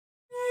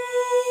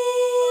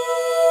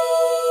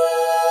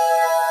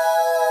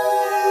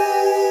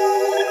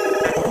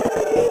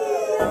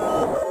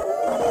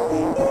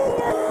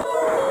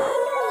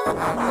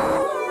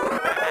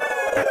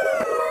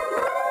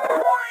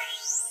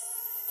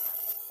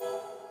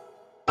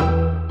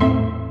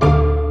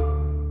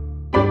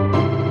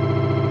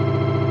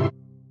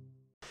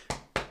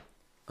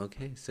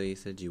Okay, so you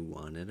said you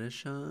wanted a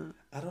shot?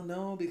 I don't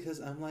know because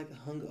I'm like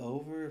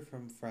hungover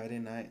from Friday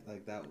night.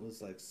 Like that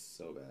was like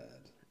so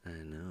bad.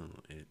 I know,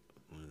 it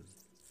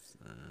was,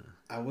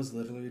 I was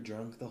literally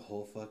drunk the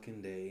whole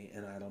fucking day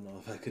and I don't know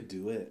if I could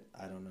do it.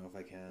 I don't know if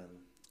I can.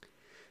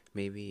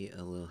 maybe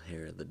a little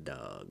hair of the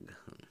dog.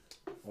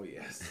 Oh,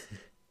 yes.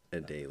 A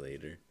day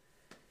later.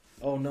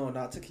 Oh, no,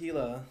 not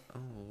tequila. Oh,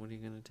 what are you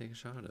gonna take a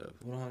shot of?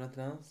 We don't have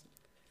nothing else?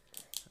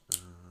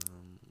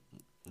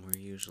 We're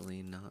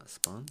usually not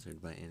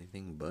sponsored by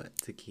anything but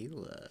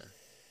tequila.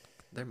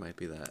 There might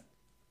be that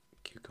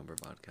cucumber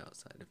vodka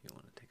outside if you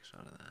want to take a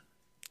shot of that.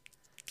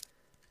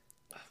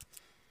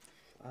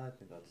 I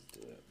think I'll just do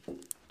it.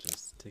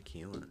 Just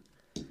tequila.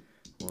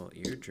 Well,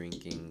 you're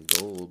drinking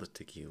gold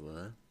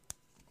tequila,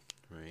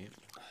 right?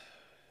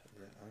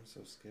 Yeah, I'm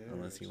so scared.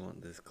 Unless you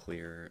want this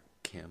clear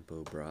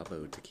Campo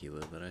Bravo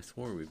tequila that I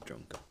swore we've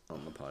drunk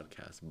on the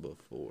podcast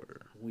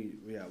before. We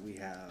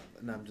have.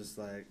 And I'm just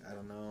like, I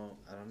don't know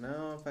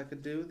if I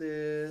could do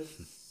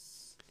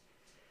this.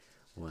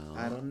 Well,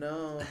 I don't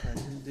know if I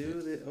can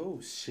do this.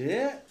 Oh,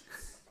 shit.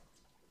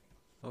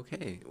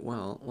 okay,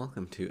 well,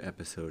 welcome to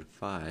episode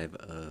 5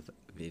 of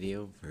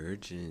Video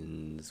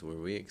Virgins, where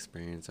we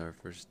experience our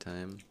first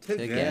time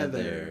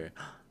together.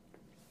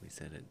 We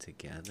said it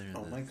together.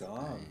 Oh my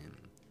god.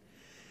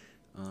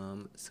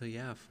 So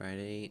yeah,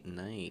 Friday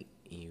night,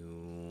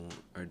 you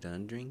are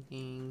done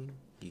drinking?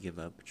 You give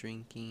up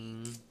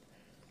drinking?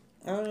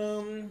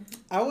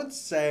 I would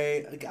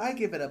say like, I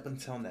give it up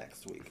until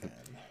next weekend.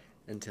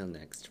 Until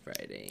next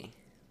Friday.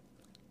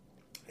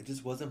 It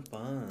just wasn't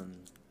fun.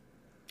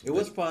 It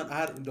was fun.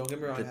 Don't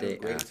get me wrong, I had a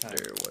great time. The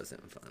day after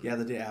wasn't fun. Yeah,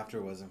 the day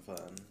after wasn't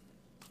fun.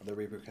 The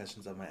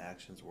repercussions of my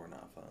actions were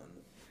not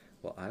fun.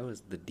 Well, I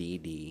was the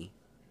DD,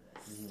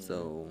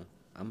 so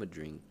I'm a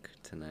drink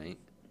tonight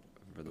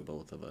for the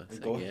both of us.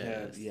 Go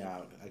ahead.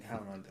 Yeah,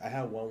 I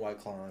had one White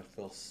Claw and I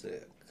feel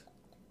sick.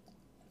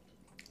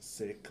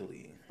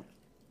 Sickly.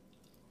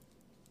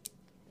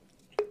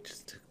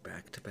 Just took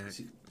back-to-back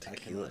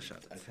tequila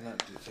shots. I cannot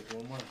take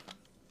one more.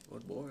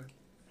 What more?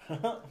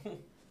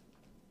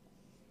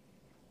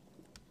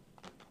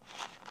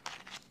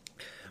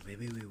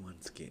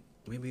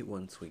 Maybe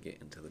once we get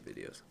into the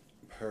videos.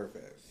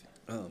 Perfect.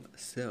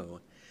 So,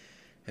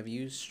 have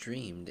you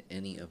streamed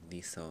any of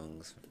these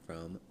songs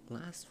from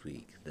last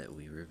week that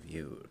we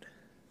reviewed?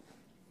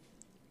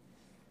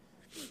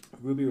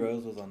 Ruby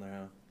Rose was on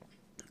there,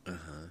 huh?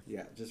 Uh-huh.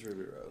 Yeah, just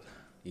Ruby Rose.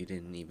 You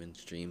didn't even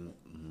stream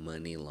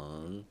Money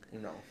Long?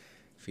 No.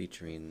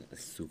 Featuring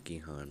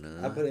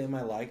Sukihana. I put it in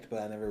my liked,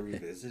 but I never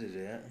revisited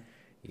it.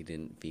 You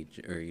didn't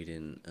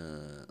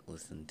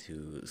listen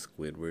to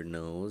Squidward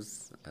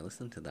Nose. I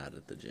listened to that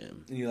at the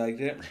gym. You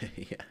liked it?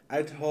 Yeah.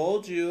 I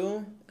told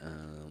you.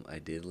 I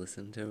did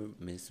listen to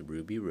Miss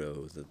Ruby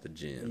Rose at the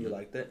gym. You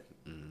liked it?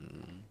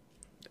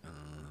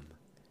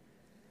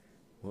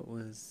 What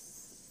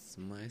was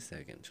my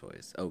second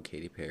choice? Oh,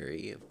 Katy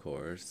Perry, of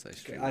course. I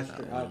streamed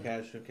that one. Okay,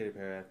 I streamed Katy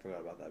Perry. I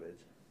forgot about that bitch.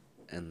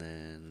 And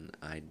then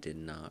I did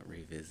not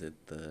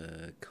revisit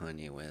the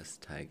Kanye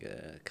West,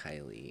 Tyga,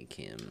 Kylie,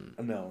 Kim.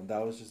 No,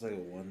 that was just like a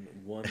one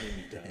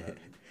and done.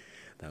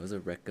 That was a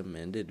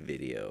recommended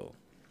video.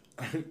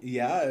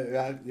 Yeah,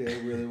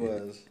 it really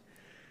was.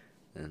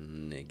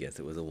 And I guess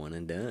it was a one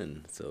and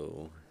done,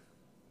 so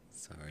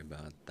sorry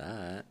about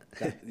that.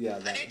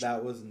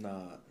 That was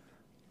not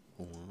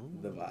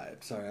the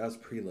vibe. Sorry, I was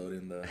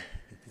preloading the...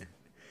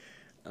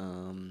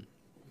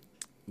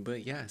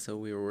 But yeah, so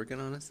we were working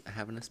on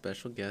having a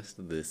special guest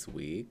this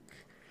week,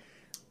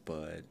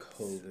 but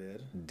COVID,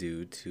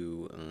 due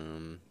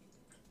to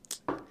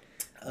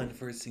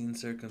unforeseen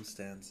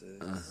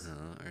circumstances,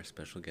 our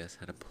special guest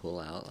had to pull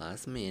out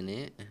last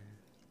minute.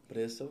 But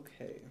it's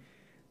okay.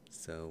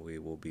 So we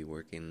will be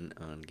working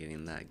on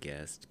getting that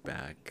guest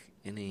back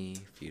in a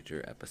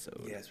future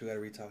episode. Yes, we gotta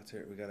re-talk to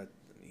her. We gotta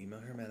email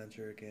her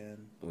manager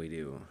again. We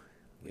do.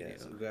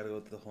 Yes, we gotta go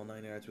through the whole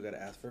 9 yards. We gotta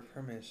ask for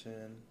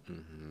permission.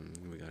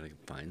 We gotta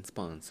find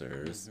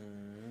sponsors.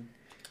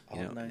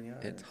 All 9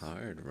 yards. It's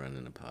hard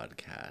running a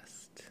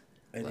podcast.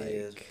 It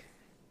is.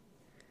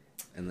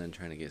 And then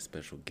trying to get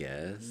special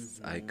guests,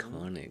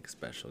 iconic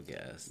special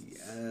guests.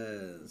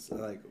 Yes,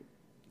 like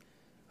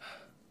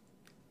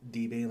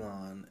D.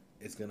 Baylon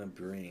is gonna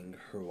bring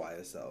her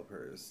YSL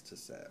purse to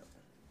set.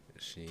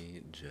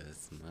 She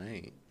just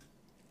might.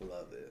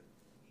 Love it.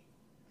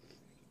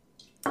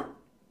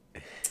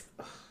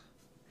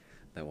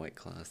 That White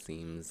Claw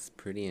seems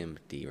pretty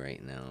empty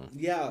right now.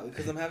 Yeah,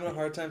 because I'm having a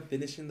hard time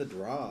finishing the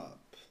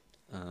drop.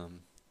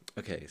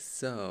 Okay,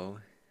 so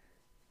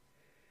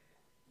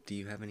do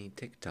you have any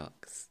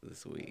TikToks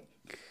this week?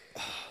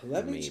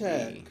 Let me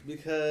check,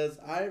 because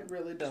I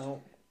really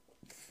don't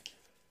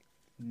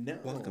know.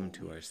 Welcome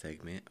to our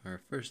segment, our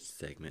first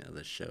segment of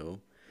the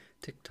show,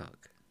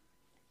 TikTok.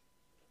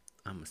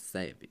 I'm a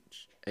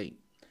savage. Hey.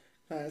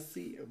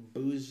 Classy,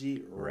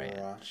 bougie,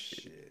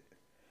 ratchet. shit.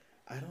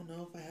 I don't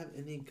know if I have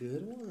any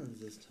good ones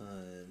this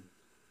time.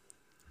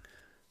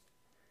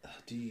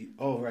 Do you?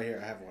 Oh, right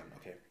here. I have one.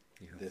 Okay.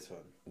 This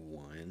one.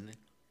 One?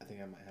 I think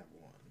I might have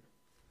one.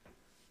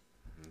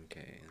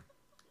 Okay.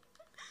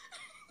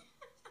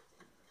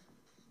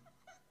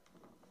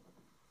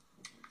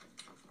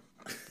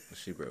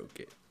 she broke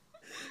it.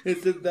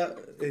 It said that,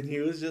 and he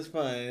was just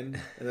fine,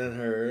 and then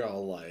her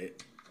all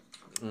light.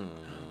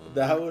 Aww.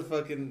 That would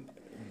fucking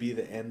be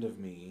the end of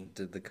me.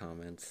 Did the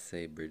comments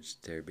say Bridge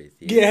to Terabithia?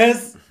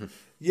 Yes!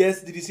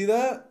 Yes, did you see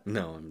that?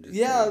 No, I'm just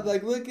saying.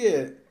 Like, look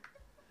it.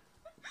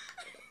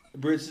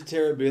 Bridge to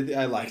Terabithia,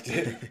 I liked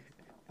it.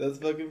 That's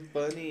fucking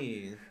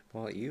funny.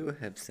 Well, you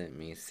have sent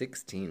me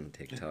 16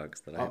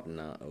 TikToks that I have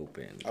not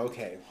opened.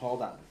 Okay,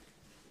 hold on.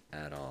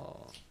 At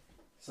all.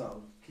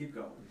 So, keep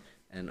going.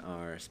 And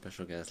our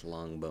special guest,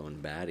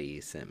 Longbone Batty,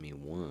 sent me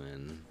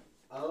one.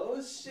 Oh,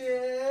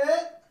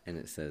 shit! And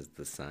it says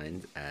the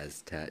signs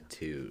as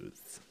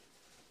tattoos.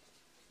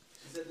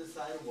 She said the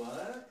sign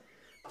what?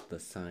 The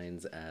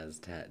signs as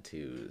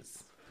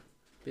tattoos.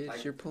 Bitch,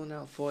 like, you're pulling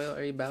out foil.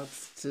 Are you about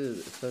to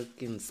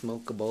fucking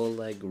smoke a bowl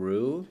like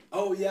Rue?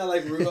 Oh, yeah,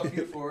 like Rue of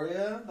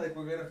Euphoria? Like,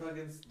 we're gonna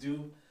fucking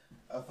do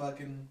a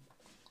fucking...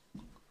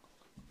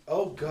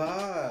 Oh,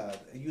 God.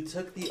 You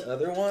took the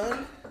other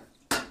one?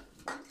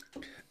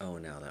 Oh,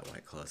 now that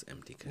White Claw's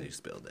empty because you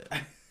spilled it.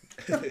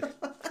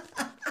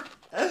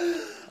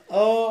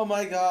 Oh,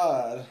 my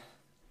God.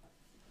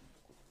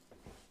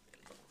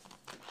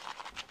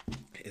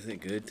 Is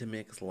it good to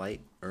mix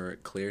light or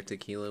clear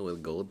tequila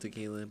with gold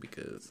tequila?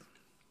 Because...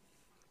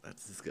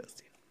 that's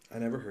disgusting. I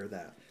never heard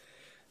that.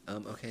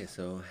 Okay,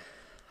 so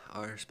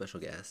our special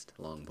guest,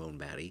 Longbone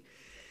Batty,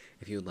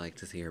 if you would like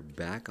to see her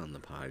back on the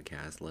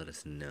podcast, let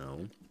us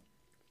know.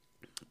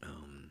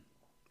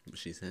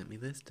 She sent me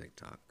this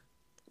TikTok.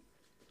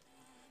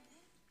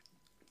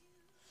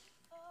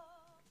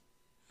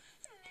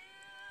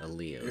 A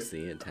Leo,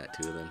 see, a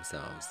tattoo of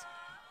themselves.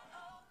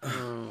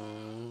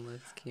 Oh,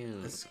 that's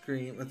cute. A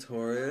scream, a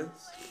Taurus.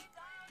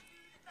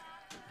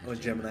 Oh,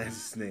 Gemini's a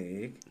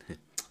snake.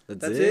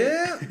 That's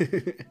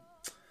it?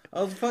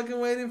 I was fucking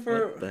waiting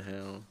for... What the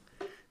hell?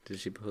 Did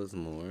she post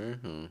more?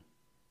 Huh.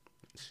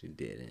 She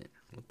didn't.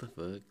 What the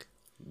fuck?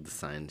 The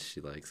signs she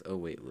likes. Oh,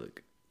 wait,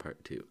 look.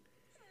 Part 2.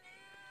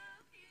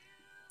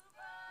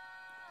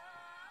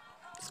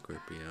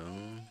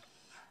 Scorpio.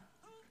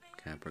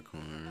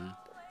 Capricorn.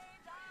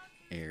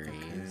 Aries.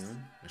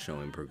 Okay.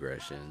 Showing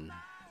progression.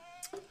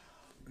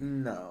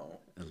 No.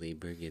 A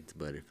Libra gets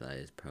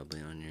butterflies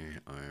probably on your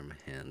arm,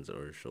 hands,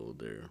 or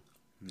shoulder.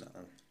 No.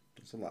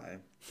 It's a lie.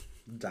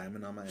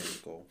 Diamond on my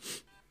ankle.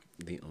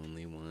 The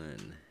only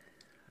one.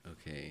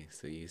 Okay,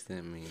 so you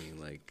sent me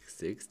like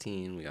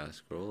 16. We gotta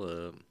scroll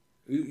up.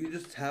 You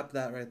just tap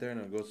that right there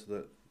and it goes to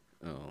the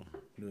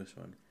newest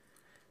one.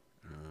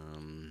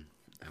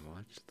 I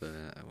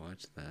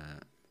watched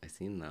that. I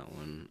seen that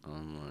one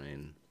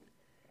online.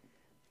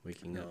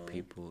 Waking up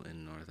people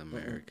in North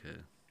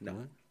America. No.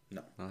 What?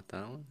 No. Not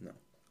that one? No.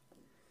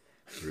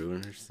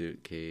 Ruin her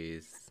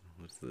suitcase.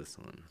 What's this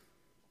one?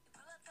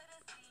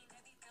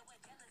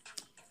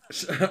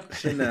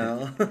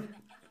 Chanel.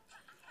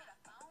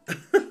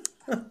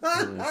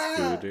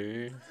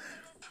 Scooter.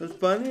 That's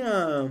funny.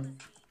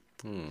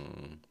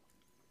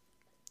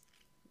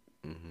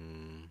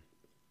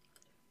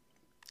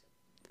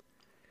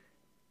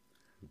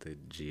 The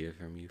Gia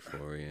from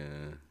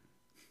Euphoria.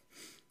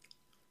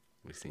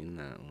 We've seen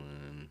that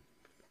one.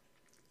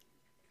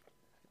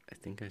 I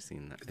think I've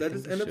seen that. Did that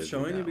just end up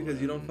showing you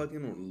because you don't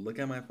fucking look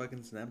at my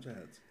fucking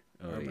Snapchats?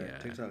 Oh, or my yeah.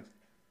 TikToks.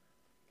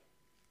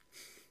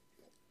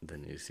 The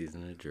new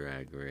season of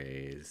Drag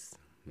Race.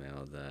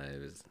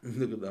 Maldives.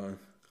 Look at that one.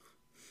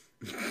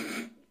 I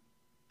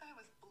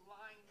was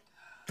blind.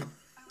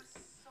 I was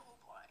so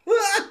blind.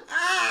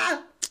 I was so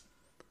blind.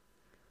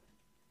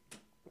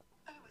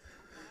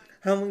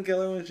 Helen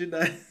Keller when she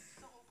died.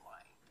 So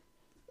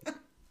blind.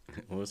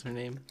 What was her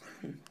name?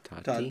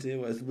 Tati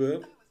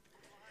Westbrook.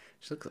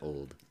 She looks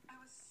old. I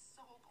was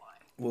so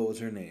blind. What was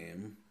her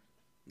name?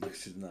 Like,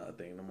 she's not a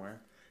thing no more.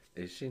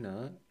 Is she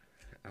not?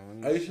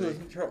 I used to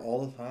listen to her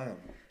all the time.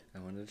 I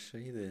wanted to show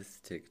you this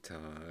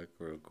TikTok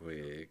real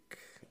quick,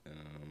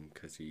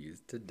 because you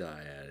used to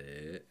die at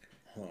it.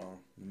 Hold on,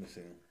 let me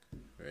see.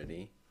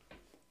 Ready?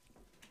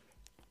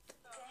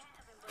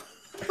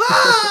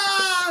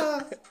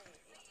 Ah!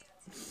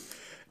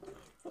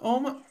 Oh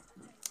my!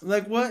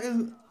 Like, what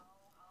is?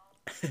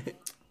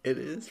 It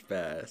is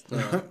fast.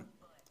 Huh?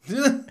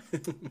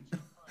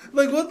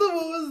 Like, what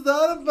was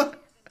that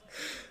about?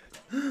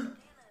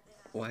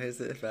 Why is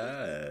it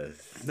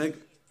fast?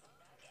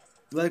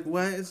 Like,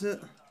 why is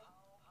it?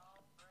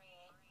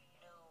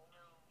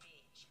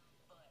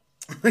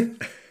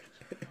 Like,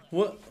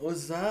 what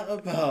was that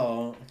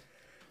about?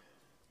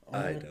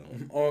 I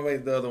don't. Oh,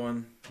 wait, the other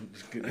one. I'm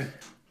just kidding.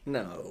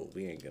 No,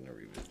 we ain't gonna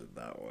revisit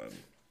that one.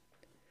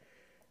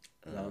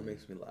 That one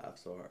makes me laugh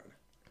so hard.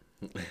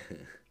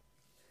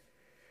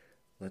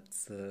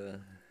 Let's,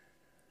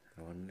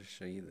 I wanted to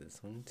show you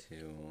this one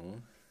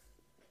too.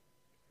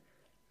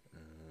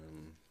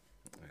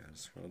 I gotta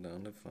scroll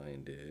down to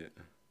find it.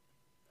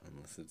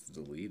 Unless it's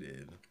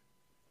deleted.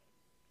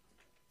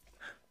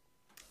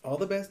 All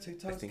the best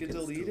TikToks get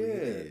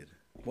deleted.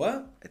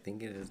 What? I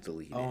think it is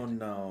deleted. Oh,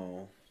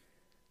 no.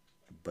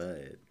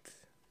 But,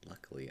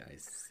 luckily, I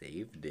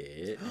saved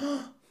it.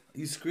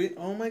 You screen?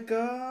 Oh, my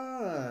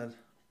God.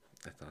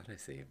 I thought I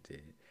saved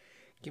it.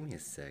 Give me a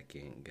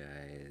second,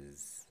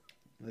 guys.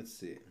 Let's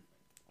see.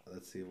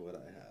 Let's see what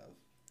I have.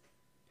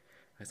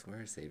 I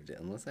swear I saved it.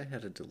 Unless I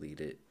had to delete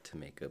it to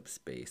make up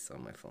space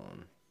on my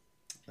phone.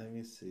 Let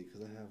me see,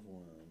 because I have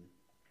one.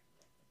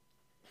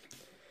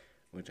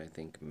 Which I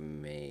think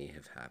may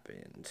have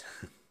happened.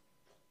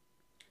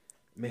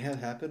 May have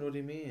happened? What do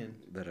you mean?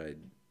 That I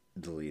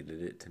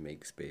deleted it to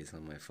make space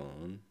on my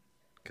phone.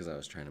 Because I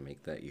was trying to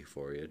make that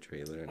Euphoria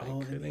trailer and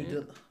I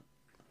couldn't.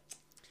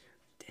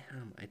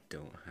 Damn, I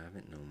don't have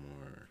it no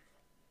more.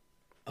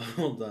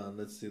 Hold on,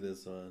 let's see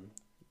this one.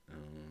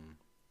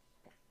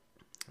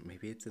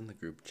 Maybe it's in the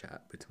group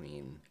chat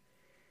between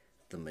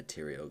the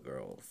Material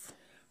Girls.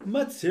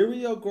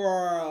 Material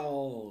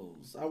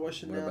Girls! I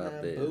wish you What about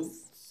had this?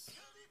 boots.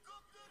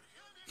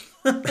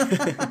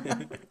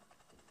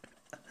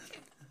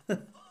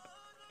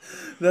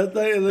 That's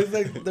like, it looks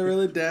like they're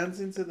really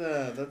dancing to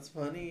that. That's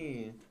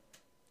funny.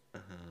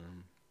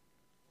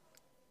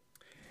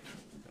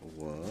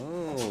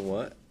 Whoa,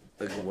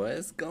 what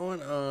is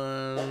going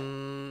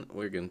on?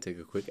 We're gonna take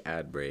a quick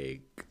ad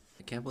break.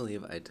 I can't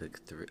believe I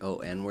took 3. Oh,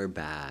 and we're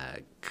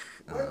back.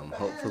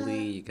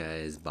 Hopefully you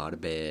guys bought a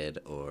bed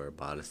or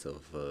bought a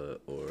sofa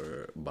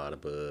or bought a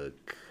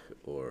book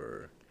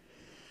or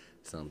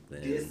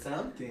something. Did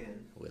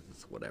something.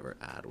 With whatever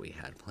ad we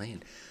had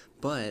playing.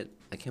 But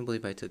I can't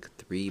believe I took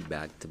 3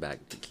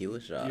 back-to-back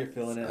tequila shots. You're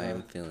feeling it, I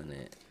am huh? feeling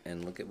it.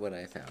 And look at what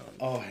I found.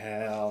 Oh,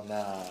 hell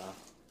nah.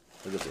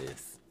 Look at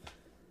this.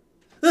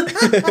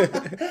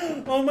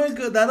 Oh my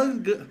god, that looks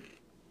good.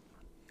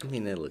 I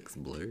mean, it looks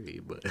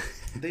blurry, but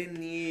They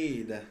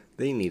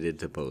needed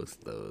to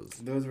post those.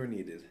 Those were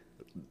needed.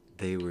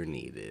 They were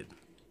needed.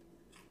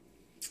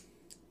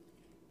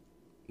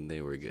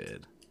 They were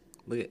good.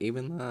 Look at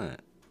even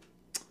that.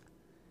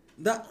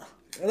 That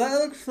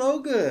looks so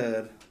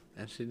good.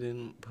 And she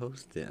didn't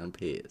post it. I'm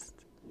pissed.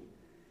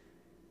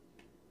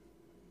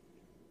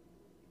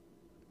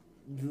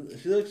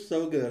 She looks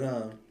so good,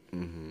 huh?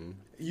 Mm-hmm.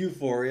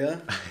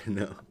 Euphoria. I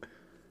know.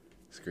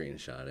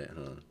 Screenshot it,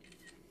 huh?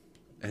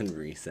 And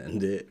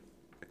resend it.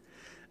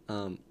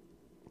 No,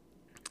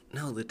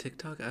 the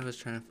TikTok I was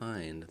trying to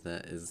find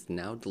that is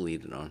now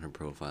deleted on her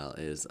profile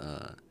is,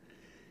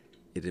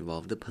 it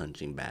involved a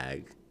punching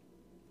bag.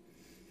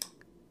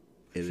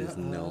 It is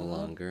no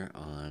longer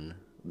on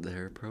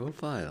their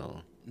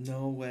profile.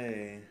 No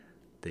way.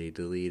 They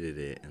deleted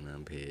it, and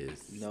I'm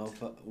pissed. No,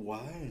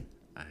 why?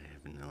 I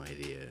have no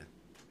idea.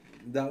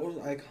 That was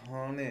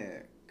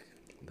iconic.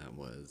 That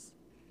was.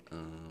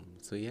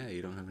 So yeah,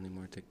 you don't have any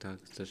more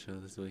TikToks to show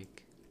this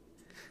week?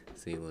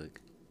 See, look.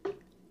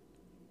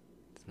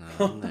 It's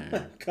not on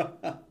there.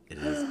 God. It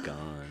is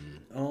gone.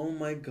 Oh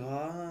my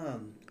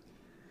god.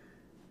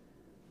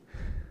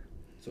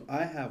 So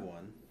I have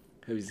one.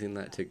 Have you seen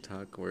that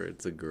TikTok where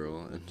it's a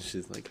girl and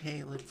she's like,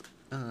 hey, let's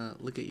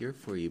look at your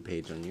For You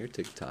page on your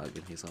TikTok.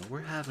 And he's like,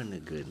 we're having a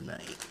good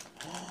night.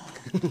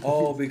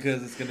 Oh,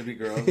 because it's going to be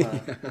girls, huh?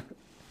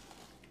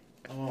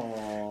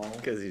 Oh.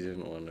 Because he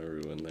didn't want to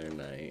ruin their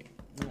night.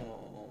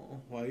 Oh.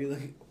 Why are you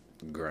like...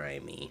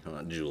 Grimy,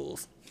 huh,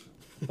 Jules?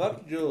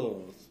 Fuck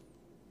Jules.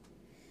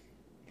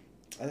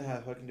 I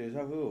have fucking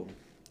deja vu.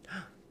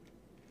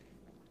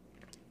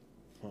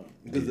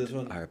 Because this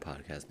one... Our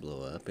podcast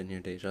blow up in your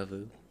deja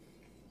vu?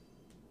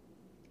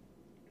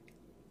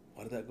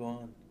 Why did that go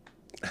on?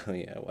 Oh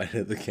yeah, why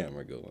did the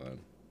camera go on?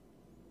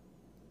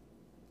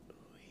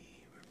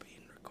 We were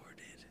being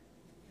recorded.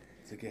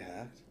 Did it get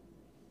hacked?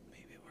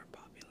 Maybe we're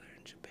popular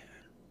in Japan.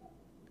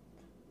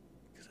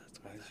 Because that's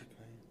Why where is she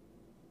crying?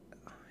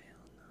 Oh,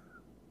 hell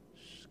no.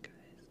 Shh, guys.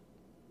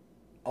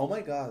 Oh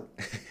my god.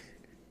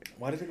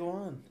 Why did it go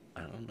on?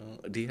 I don't know.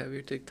 Do you have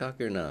your TikTok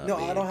or not? No,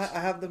 I bitch? don't. I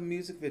have the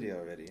music video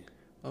already.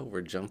 Oh,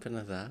 we're jumping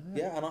to that?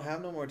 Yeah, I don't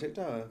have no more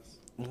TikToks.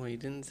 Well, you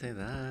didn't say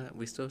that.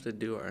 We still have to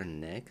do our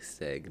next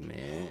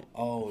segment.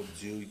 Oh,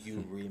 do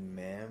you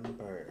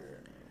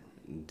remember?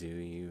 Do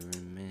you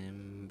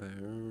remember?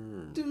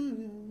 Do you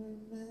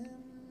remember?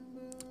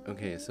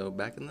 Okay, so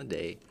back in the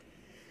day,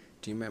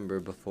 do you remember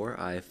before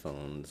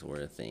iPhones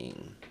were a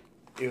thing?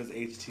 It was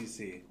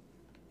HTC.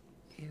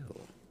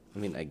 Ew. I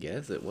mean, I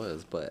guess it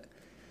was, but,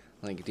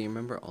 like, do you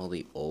remember all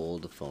the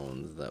old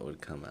phones that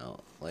would come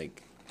out?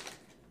 Like,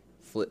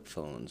 flip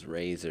phones,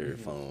 razor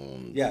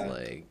phones. Yeah.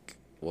 Like,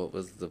 what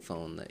was the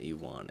phone that you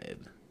wanted?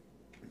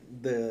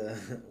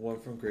 The one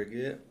from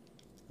Cricket.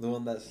 The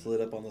one that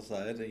slid up on the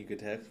side and you could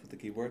text with the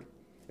keyboard.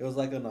 It was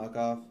like a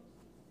knockoff.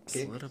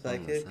 Slid up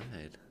on the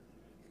side.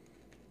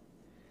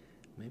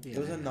 Maybe It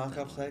was I a had that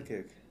knockoff one.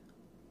 sidekick.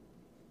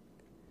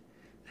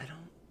 I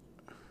don't...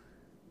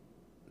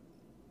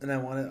 And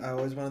I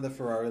always wanted the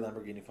Ferrari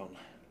Lamborghini phone.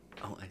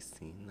 Oh, I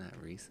seen that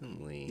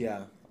recently.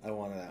 Yeah, I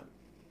wanted that.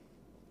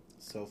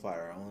 So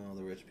fire. Only all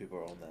the rich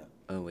people own that.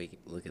 Oh, wait,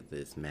 look at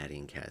this. Maddie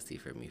and Cassie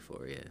from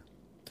Euphoria.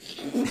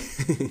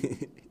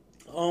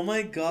 Oh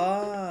my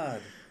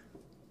god.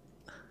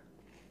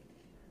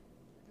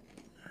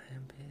 I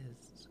am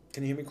pissed.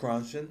 Can you hear me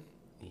crunching?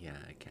 Yeah,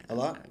 I can. A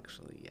lot?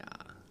 Actually, yeah.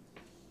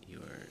 You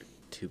are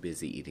too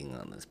busy eating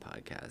on this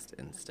podcast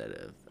instead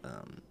of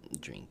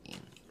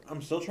drinking.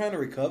 I'm still trying to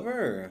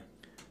recover.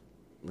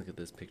 Look at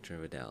this picture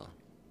of Adele.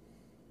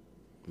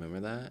 Remember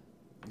that?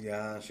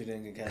 Yeah, she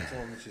didn't get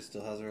canceled and she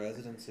still has a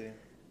residency.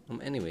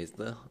 Anyways,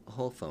 the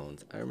whole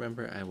phones. I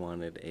remember I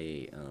wanted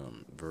a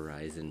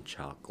Verizon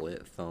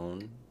chocolate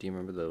phone. Do you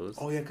remember those?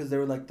 Oh, yeah, because they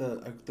were like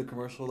the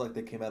commercial, like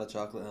they came out of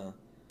chocolate, huh?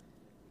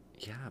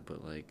 Yeah,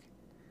 but like,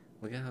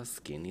 look at how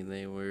skinny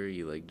they were.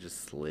 You like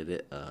just slid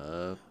it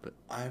up.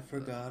 I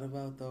forgot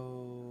about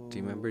those. Do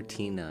you remember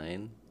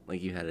T9?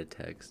 Like you had a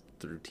text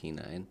through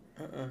T9?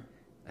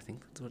 I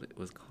think that's what it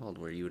was called,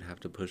 where you would have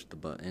to push the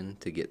button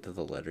to get to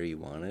the letter you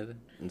wanted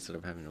instead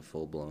of having a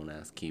full-blown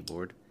ass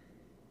keyboard.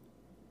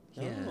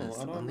 Yes,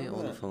 on the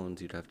old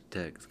phones you'd have to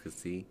text, because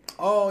see?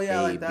 Oh, yeah,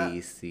 A, like that. B,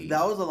 C.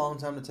 That was a long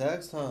time to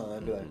text, huh?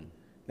 I'd be like,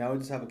 now we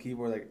just have a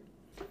keyboard, like,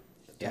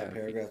 type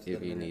paragraphs.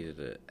 If you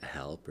needed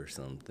help or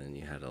something,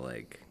 you had to,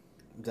 like,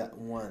 that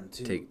 1,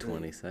 2, take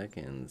 20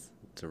 seconds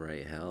to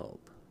write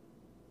help.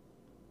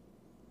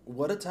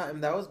 What a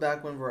time. That was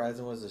back when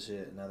Verizon was the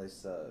shit. Now they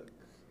suck.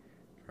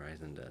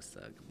 Verizon does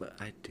suck, but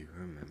I do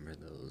remember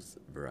those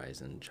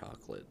Verizon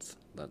chocolates.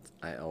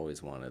 I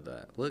always wanted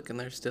that. Look, and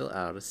they're still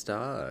out of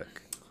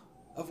stock.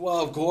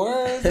 Well, of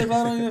course. They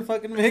don't even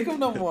fucking make them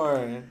no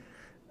more.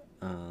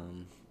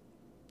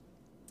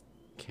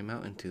 Came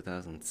out in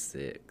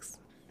 2006.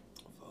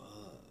 Fuck.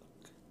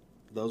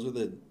 Those were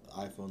the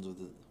iPhones of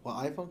the... Well,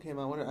 iPhone came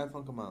out. When did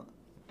iPhone come out?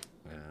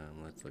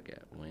 Let's look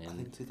at when. I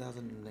think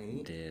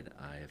 2008. Did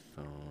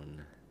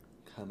iPhone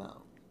come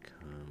out?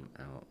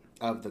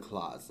 Of the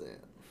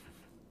closet.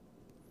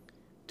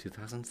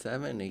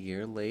 2007, a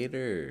year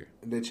later.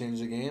 They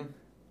changed the game?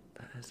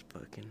 That is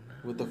fucking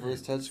nuts. With the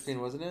first touchscreen,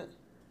 wasn't it?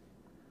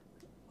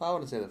 Well, I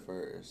wouldn't say the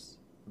first.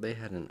 They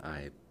had an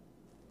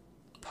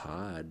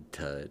iPod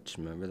Touch,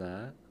 remember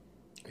that?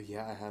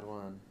 Yeah, I had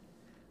one.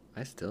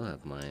 I still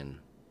have mine.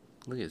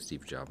 Look at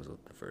Steve Jobs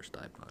with the first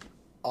iPod.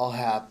 All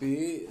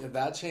happy?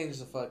 That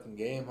changed the fucking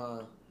game,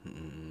 huh?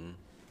 Mm-mm.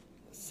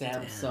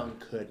 Samsung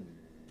could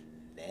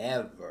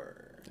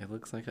never. It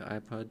looks like an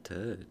iPod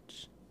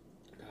Touch.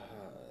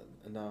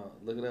 God. No,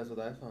 look at us with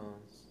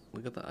iPhones.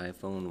 Look at the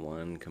iPhone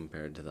 1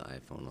 compared to the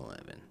iPhone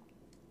 11.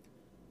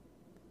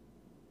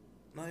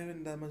 Not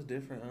even that much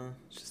different, huh?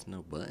 It's just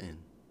no button.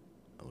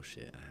 Oh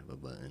shit, I have a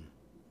button.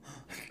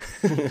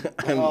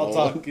 I'm all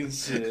talking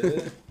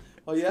shit.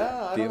 Oh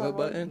yeah, I do you don't have a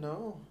button?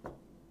 No.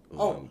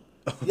 Oh,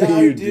 yeah,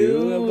 you I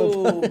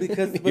do.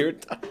 Because you're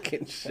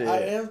talking shit. I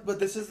am, but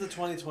this is the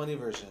 2020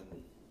 version.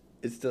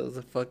 It still has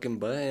a fucking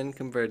button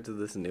compared to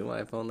this new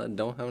iPhone that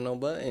don't have no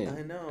button.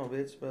 I know,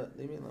 bitch, but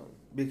leave me alone.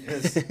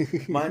 Because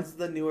mine's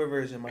the newer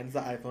version. Mine's the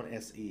iPhone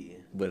SE.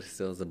 But it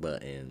still has a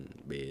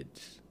button,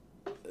 bitch.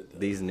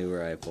 These newer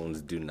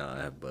iPhones do not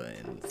have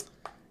buttons.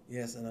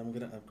 Yes, and I'm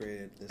gonna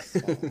upgrade it this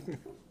fall.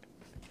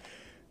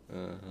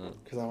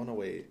 Because I want to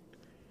wait.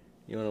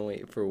 You want to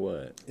wait for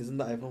what? Isn't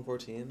the iPhone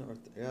 14?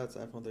 Yeah, it's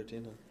iPhone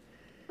 13.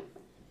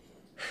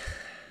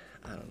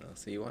 I don't know.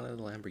 So you wanted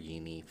a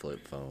Lamborghini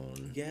flip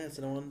phone. Yes,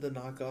 and I wanted the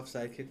knockoff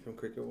Sidekick from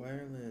Cricket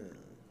Wireless.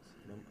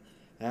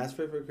 I asked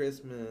for it for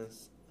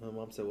Christmas. My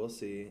mom said, we'll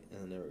see,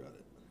 and I never got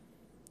it.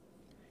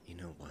 You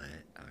know what?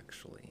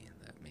 Actually,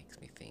 that makes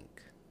me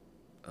think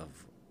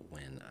of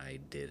when I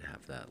did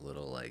have that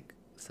little, like,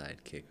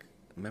 Sidekick.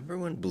 Remember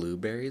when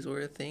blueberries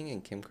were a thing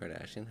and Kim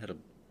Kardashian had a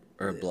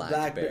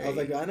Blackberry? I was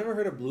like, I never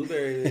heard of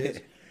blueberries.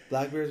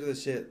 Blackberries are the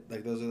shit.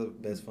 Like, those are the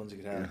best phones you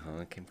could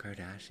have. Kim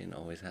Kardashian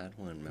always had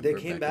one. Remember They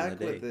came back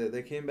with it.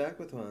 They came back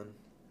with one.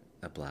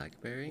 A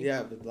Blackberry?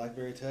 Yeah, the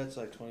Blackberry Touch,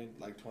 like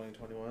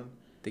 2021.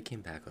 They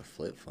came back with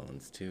flip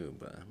phones too,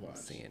 but I don't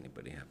see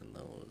anybody having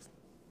those.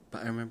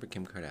 But I remember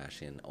Kim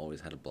Kardashian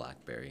always had a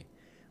Blackberry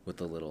with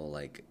a little,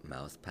 like,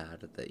 mouse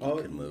pad that you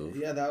could move.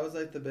 Yeah, that was,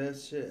 like, the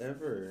best shit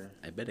ever.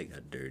 I bet it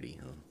got dirty,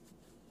 huh?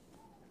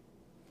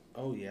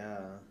 Oh, yeah.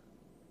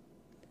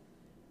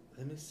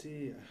 Let me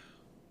see.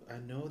 I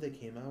know they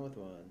came out with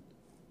one.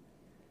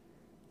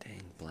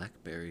 Dang,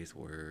 Blackberries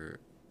were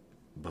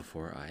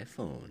before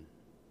iPhone.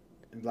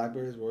 And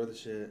Blackberries were the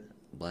shit.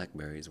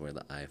 Blackberries were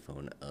the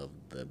iPhone of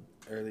the...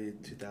 early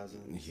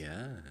 2000s.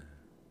 Yeah.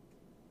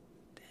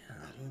 Damn.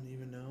 I don't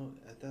even know.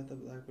 I thought the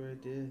Blackberry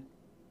did.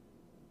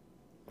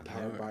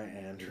 Powered by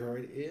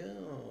Android?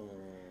 Ew.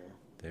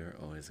 They were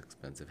always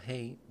expensive.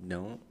 Hey,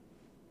 don't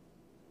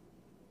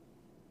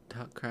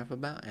talk crap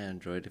about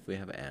Android if we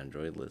have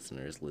Android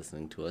listeners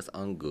listening to us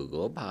on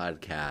Google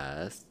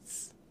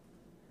Podcasts.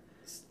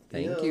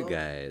 Thank you,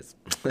 guys.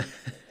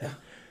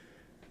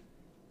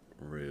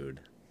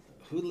 Rude.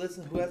 Who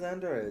has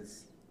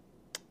Androids?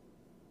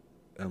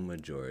 A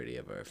majority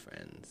of our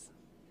friends.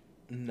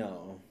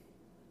 No.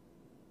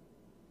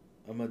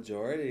 A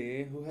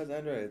majority? Who has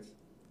Androids?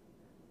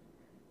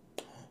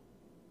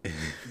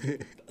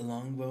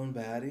 Long bone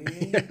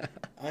baddie? Yeah.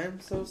 I am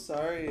so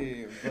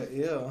sorry, but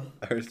ew.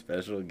 Our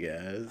special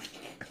guest.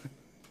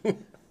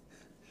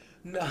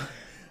 No.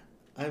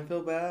 I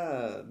feel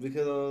bad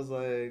because I was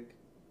like,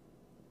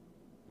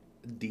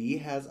 D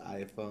has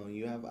iPhone,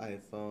 you have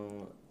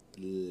iPhone,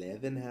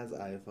 Levin has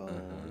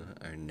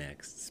iPhone. Our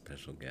next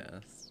special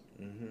guest.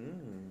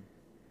 Mm-hmm.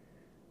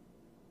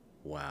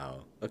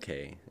 Wow.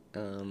 Okay.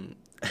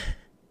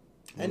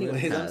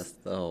 Anyways,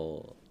 past the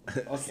whole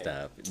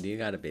stuff. Do you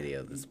got a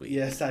video this week?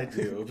 Yes, I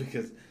do,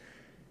 because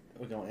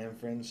we're going to end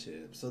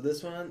friendship. So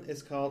this one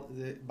is called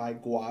by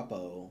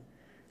Guapo.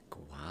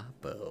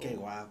 Guapo. Okay,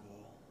 Guapo.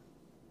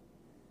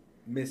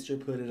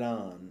 Mr. Put It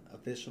On.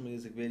 Official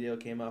music video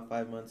came out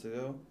 5 months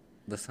ago.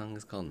 The song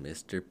is called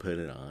Mr. Put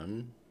It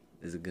On.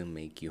 Is it gonna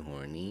make you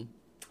horny?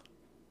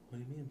 What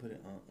do you mean put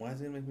it on? Why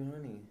is it gonna make me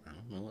horny? I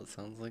don't know. It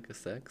sounds like a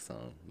sex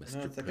song. Mr.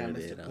 No, it's like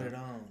Mr. Put It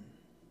On.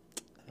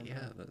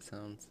 Yeah, that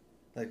sounds...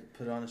 Like,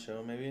 put on a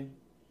show, maybe?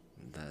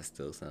 That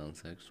still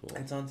sounds sexual.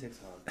 It's on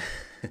TikTok.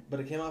 But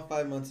it came out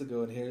 5 months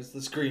ago, and here's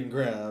the screen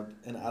grab,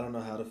 and I don't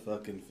know how to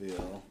fucking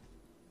feel.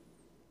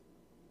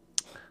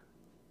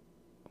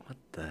 What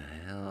the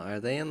hell?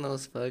 Are they in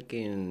those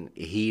fucking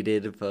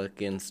heated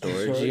fucking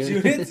storage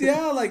units?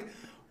 Yeah, like,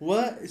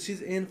 what?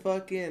 She's in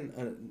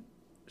fucking...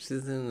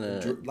 She's in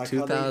a like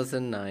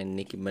 2009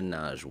 Nicki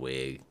Minaj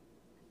wig.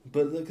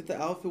 But look at the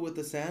outfit with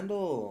the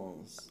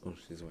sandals. Oh,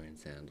 she's wearing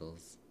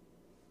sandals.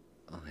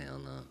 Oh, hell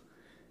no.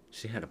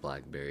 She had a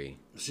BlackBerry.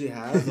 She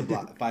has a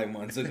 5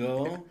 months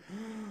ago.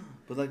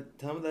 But, like,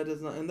 tell me that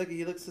does not... And, look,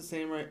 he looks the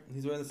same, right?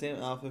 He's wearing the same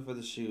outfit for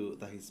the shoot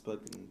that he's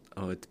fucking...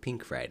 Oh, it's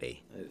Pink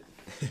Friday.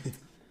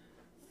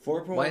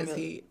 4.1 Why is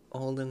he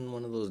holding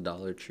one of those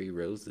Dollar Tree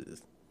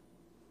roses?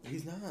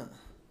 He's not.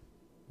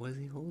 What is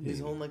he holding? He's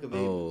holding, like, a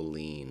vape. Oh,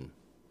 lean.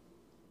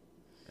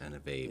 And a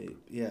vape.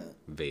 Yeah.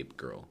 Vape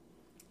girl.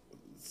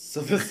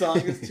 So the song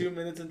is 2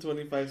 minutes and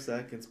 25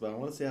 seconds, but I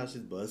want to see how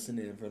she's busting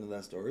it in front of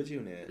that storage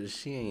unit.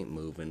 She ain't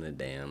moving a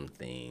damn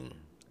thing,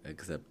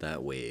 except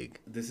that wig.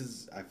 I feel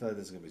like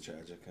this is going to be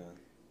tragic, huh?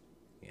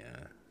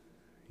 Yeah.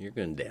 You're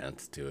going to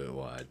dance to it,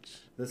 watch.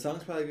 The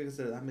song's probably good because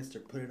I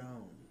Mr. Put It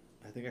On.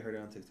 I think I heard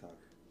it on TikTok.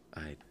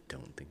 I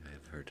don't think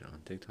I've heard it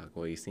on TikTok.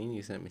 Well, you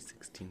sent me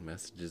 16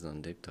 messages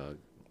on TikTok.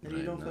 And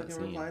you don't fucking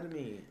reply to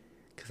me.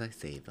 Because I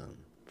save them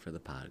for the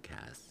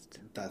podcast.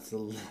 That's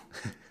a...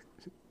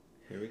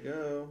 Here we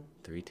go.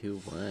 3, 2,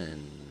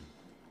 1.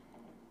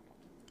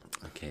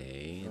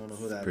 Okay. I don't know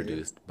who that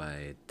produced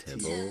by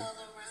Tibble.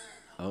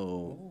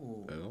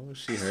 Oh,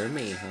 she heard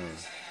me, huh?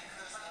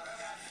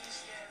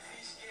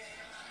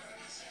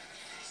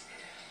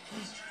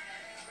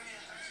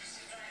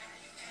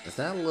 Is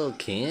that Lil'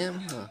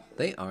 Kim? Oh,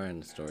 they are in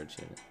the storage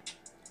unit.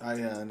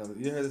 I know.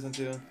 You heard this one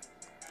too?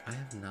 I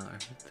have not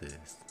heard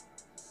this.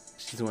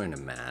 She's wearing a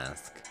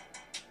mask.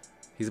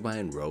 He's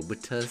buying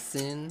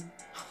Robitussin.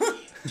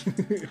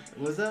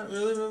 Was that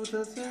really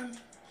Robitussin?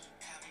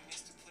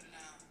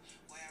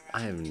 I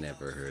have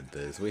never heard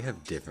this. We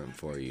have different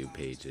For You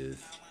pages.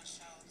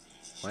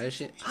 Why is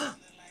she...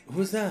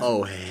 Who's that?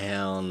 Oh,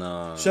 hell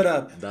no. Shut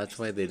up. That's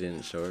why they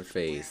didn't show her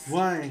face.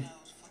 Why?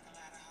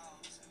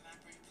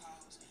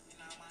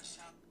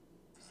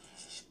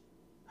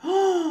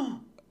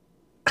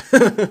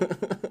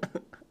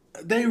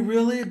 They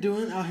really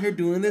out here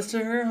doing this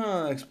to her,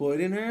 huh?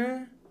 Exploiting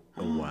her?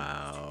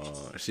 Wow.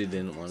 She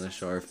didn't want to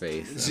show her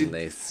face, and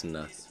they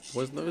snuck.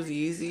 Was those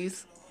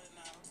Yeezys?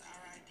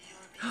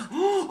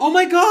 Oh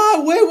my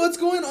god, wait, what's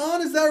going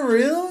on? Is that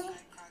real?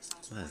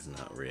 That's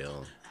not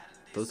real.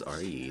 Those are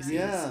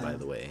Yeezys, by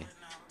the way.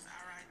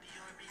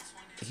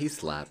 He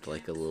slapped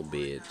like a little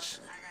bitch.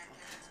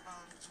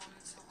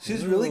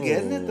 She's really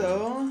getting it,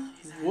 though.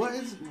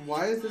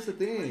 Why is this a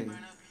thing?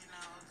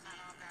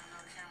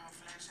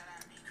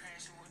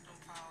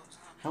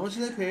 How much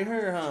did they pay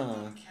her,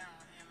 huh?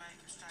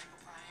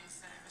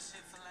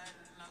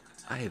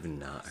 I have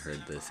not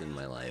heard this in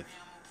my life.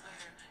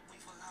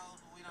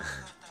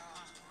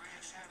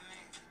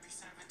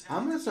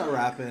 I'm gonna start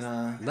rapping,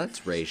 huh?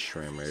 That's Ray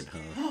Shrimmered,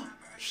 huh?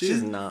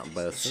 She's not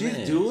busting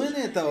She's doing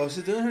it, though.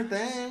 She's doing her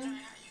thing.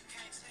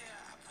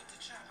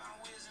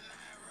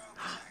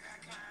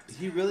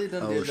 He really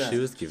done did that. Oh, she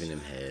was giving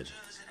him head.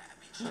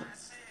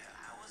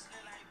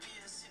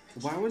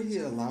 Why would he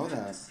allow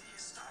that?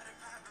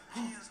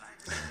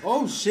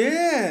 Oh,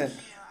 shit!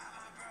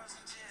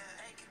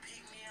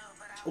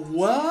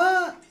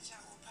 What?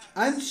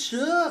 I'm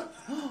shook.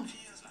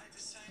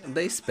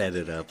 They sped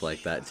it up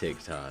like that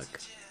TikTok.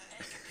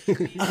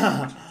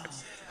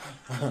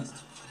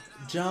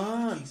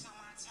 John.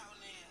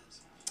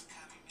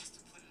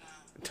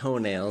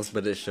 Toenails,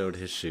 but it showed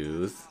his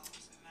shoes.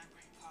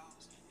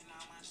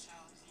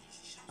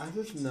 I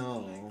just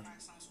know.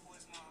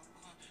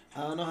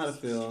 I don't know how to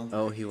feel.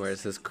 Oh, he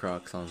wears his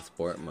Crocs on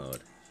sport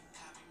mode.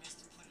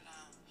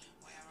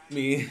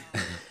 Me.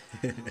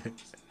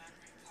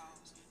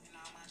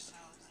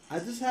 I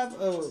just have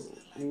a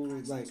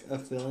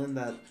feeling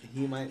that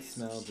he might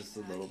smell just a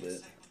little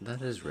bit.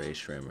 That is Ray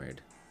Shrimmered.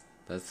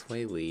 That's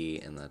Sway Lee,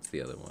 and that's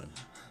the other one.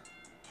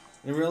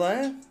 In real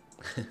life?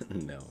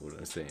 No, what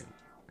I'm saying.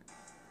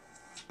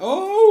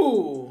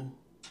 Oh!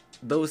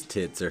 Those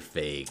tits are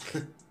fake.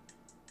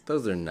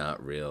 Those are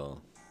not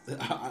real.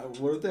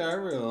 What if they are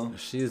real?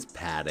 She's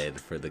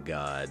padded for the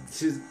gods.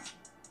 She's...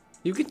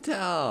 You can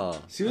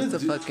tell. She was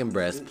That's a fucking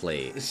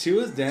breastplate. She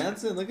was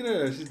dancing. Look at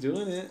her. She's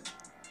doing it.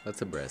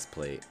 That's a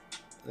breastplate.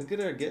 Look at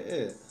her. Get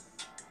it.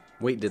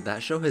 Wait, did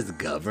that show his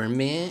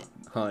government?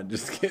 Huh,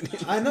 just kidding.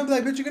 I know, but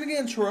like, bitch, you're gonna get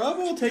in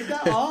trouble. Take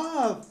that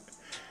off.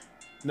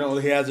 No,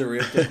 he has it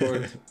ripped, of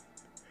course.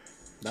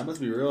 That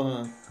must be real,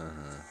 huh?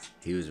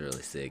 He was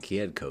really sick. He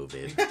had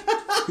COVID.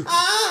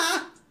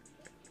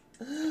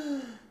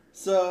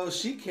 So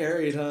she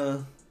carried, huh?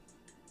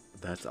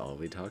 That's all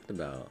we talked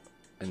about.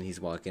 And he's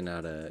walking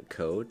out a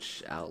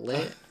Coach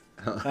outlet.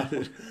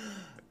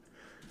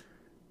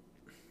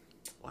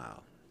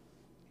 Wow.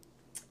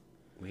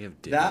 We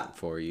have different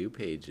For You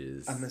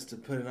pages. I must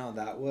have put it on.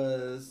 That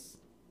was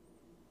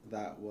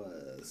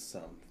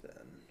something.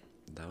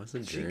 That was a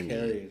journey. She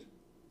carried.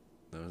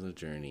 That was a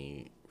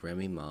journey.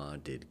 Remy Ma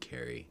did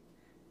carry.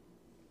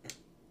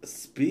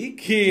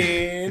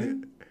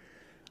 Speaking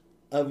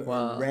of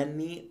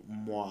Remy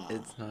Ma.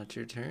 It's not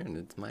your turn.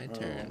 It's my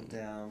turn.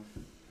 Damn.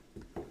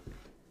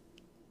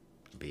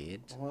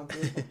 Bitch.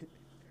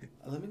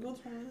 Let me go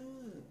twice.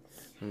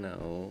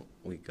 No,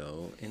 we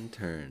go in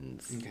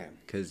turns. Okay.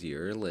 Because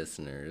your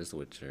listeners,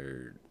 which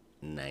are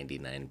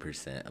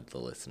 99% of the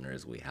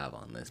listeners we have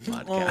on this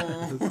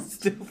podcast,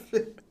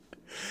 Stupid.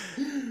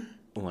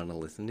 want to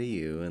listen to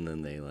you, and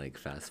then they like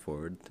fast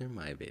forward through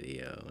my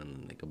video, and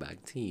then they go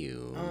back to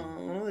you.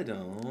 Oh, no, they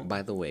don't.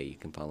 By the way, you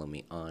can follow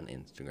me on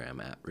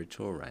Instagram at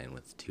Ritual Ryan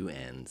with 2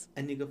 N's.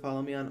 And you can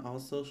follow me on all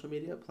social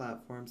media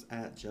platforms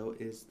at Joe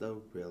is the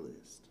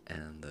Realist.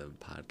 And the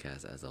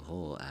podcast as a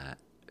whole at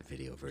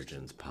Video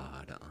Virgins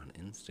Pod on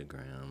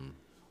Instagram.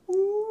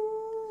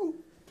 Ooh.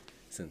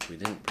 Since we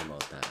didn't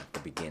promote that at the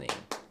beginning.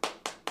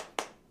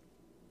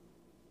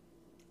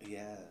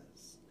 Yes.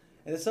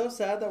 And it's so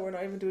sad that we're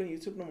not even doing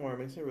YouTube no more. It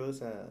makes me really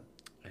sad.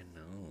 I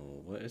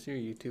know. What is your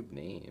YouTube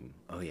name?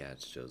 Oh yeah,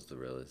 it's Joe's the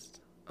Realist.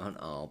 On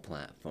all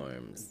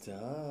platforms.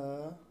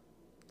 Duh.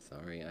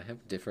 Sorry, I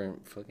have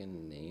different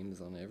fucking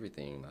names on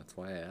everything. That's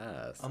why I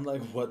asked. I'm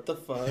like, what the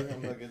fuck?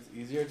 I'm like, it's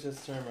easier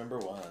just to remember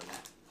one.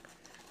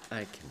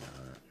 I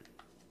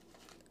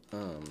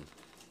cannot.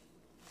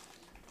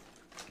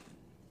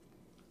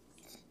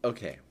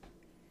 Okay.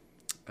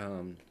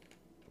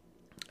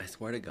 I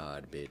swear to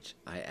God, bitch,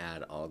 I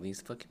add all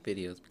these fucking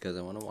videos because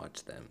I want to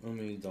watch them. I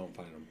mean, you don't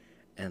find them.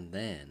 And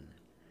then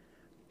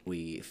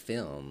we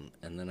film,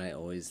 and then I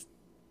always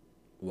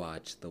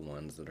watch the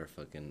ones that are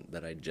fucking,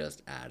 that I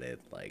just added,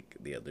 like,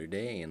 the other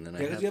day, and then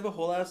you have a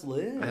whole ass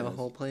list. I have a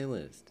whole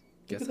playlist.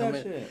 Guess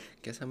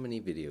how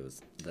many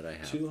videos that I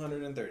have?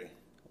 230.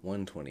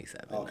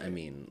 127. Okay. I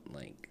mean,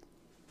 like,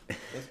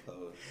 That's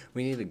close.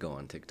 we need to go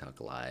on TikTok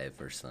live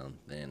or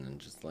something and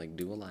just like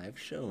do a live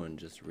show and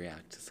just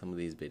react to some of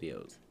these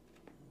videos.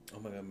 Oh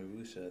my god, maybe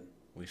we should.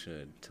 We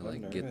should to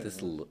like get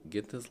this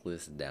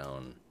list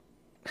down.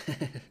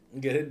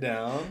 Get it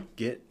down.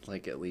 Get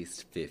like at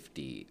least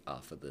 50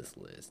 off of this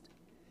list.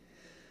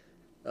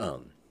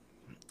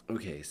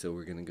 Okay, so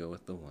we're gonna go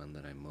with the one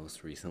that I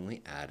most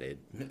recently added.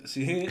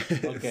 See?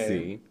 Okay.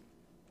 See?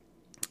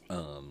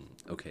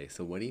 Okay,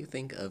 so what do you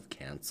think of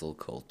cancel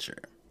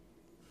culture?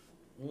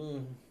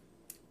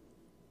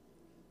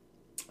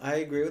 I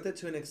agree with it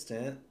to an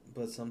extent,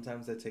 but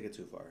sometimes I take it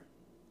too far.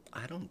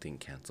 I don't think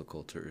cancel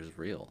culture is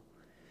real.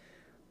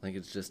 Like,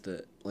 it's just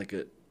a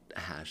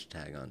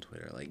hashtag on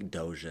Twitter. Like,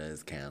 Doja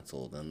is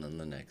canceled, and then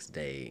the next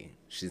day,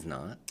 she's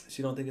not. So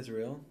you don't think it's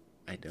real?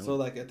 I don't. So,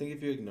 like, I think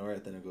if you ignore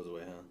it, then it goes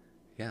away, huh?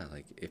 Yeah,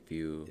 like, if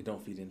you... You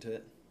don't feed into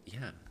it?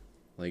 Yeah.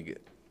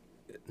 Like,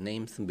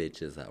 name some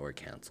bitches that were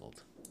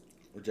canceled.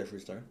 Or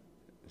Jeffree Star?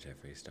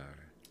 Jeffree Star.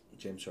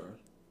 James Charles?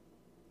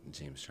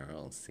 James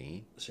Charles,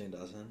 see? Shane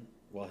Dawson?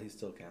 Well, he's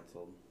still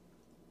canceled.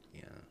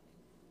 Yeah.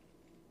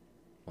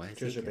 Why is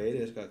Trisha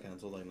Paytas got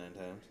canceled like 9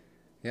 times.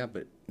 Yeah,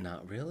 but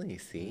not really,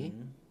 see?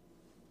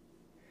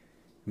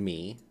 Mm-hmm.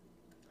 Me.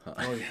 Huh.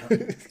 Oh, yeah.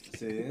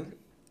 See?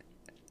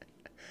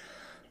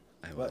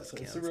 I But was it's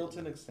canceled. real to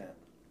an extent.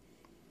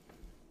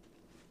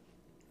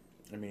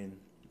 I mean,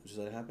 just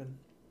let it happen.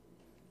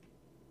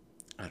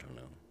 I don't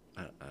know.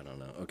 I don't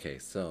know. Okay,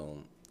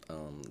 so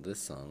this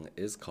song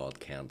is called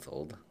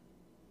Canceled.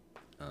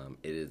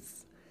 It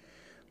is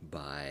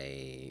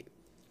by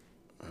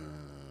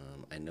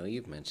I know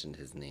you've mentioned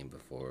his name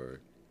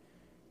before.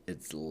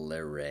 It's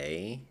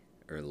Larray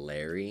or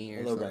Larry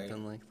or Larray.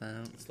 something like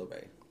that. It's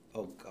Larray.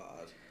 Oh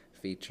God.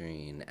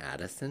 Featuring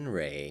Addison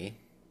Rae.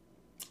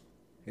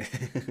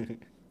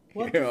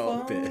 What You're the all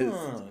fuck?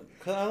 pissed.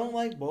 Cause I don't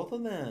like both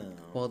of them.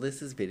 Well,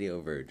 this is Video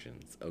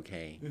Virgins,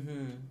 okay?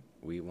 Mm-hmm.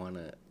 We want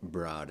to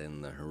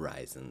broaden the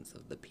horizons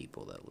of the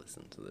people that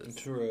listen to this.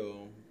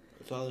 True.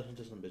 So I listen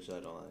to some bitch that I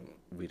don't like.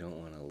 We don't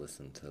want to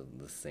listen to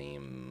the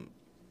same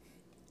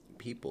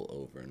people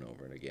over and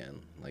over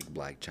again, like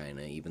Black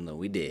China, even though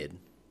we did.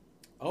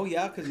 Oh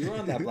yeah, cause you were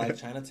on that Black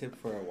China tip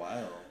for a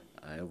while.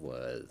 I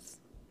was.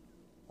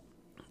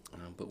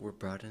 But we're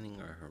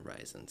broadening our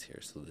horizons here.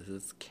 So this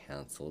is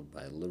Canceled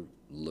by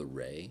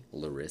Larray.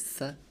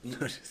 Larissa? No,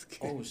 just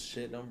kidding. Oh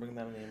shit, don't bring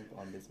that name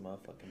on this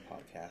motherfucking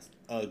podcast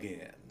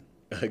again.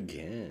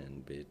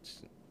 Again,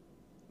 bitch.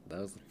 That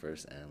was the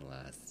first and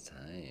last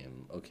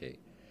time. Okay.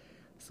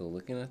 So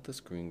looking at the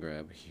screen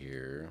grab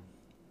here.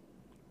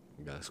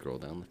 You gotta scroll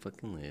down the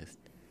fucking list.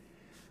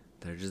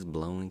 They're just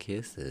blowing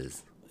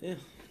kisses. Yeah.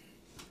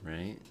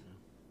 Right?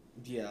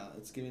 Yeah,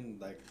 it's giving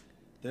like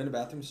they're in the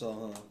bathroom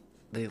stall, huh?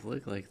 They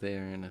look like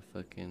they're in a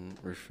fucking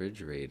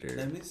refrigerator.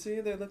 Let me see.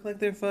 They look like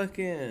they're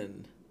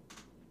fucking.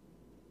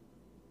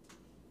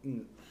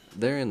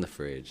 They're in the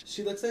fridge.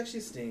 She looks like she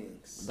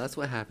stinks. That's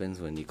what happens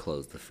when you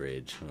close the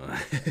fridge.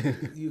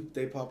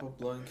 They pop up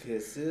blowing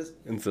kisses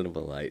instead of a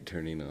light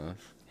turning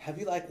off. Have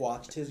you like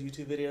watched his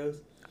YouTube videos?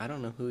 I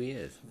don't know who he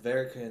is.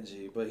 Very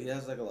cringy, but he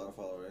has like a lot of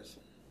followers.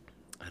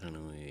 I don't know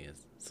who he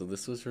is. So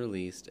this was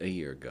released a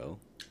year ago.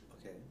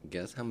 Okay.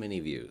 Guess how many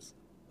views?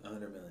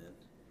 100 million.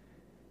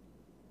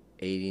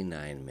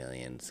 89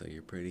 million. So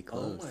you're pretty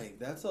close. Oh my,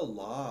 that's a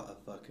lot of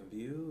fucking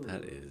views.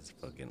 That is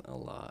fucking a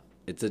lot.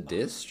 It's a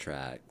diss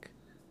track.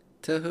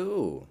 To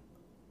who?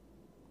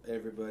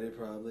 Everybody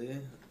probably.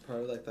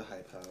 Probably like the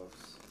Hype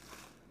House.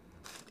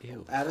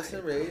 Ew.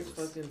 Addison Rae's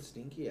fucking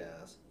stinky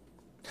ass.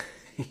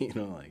 You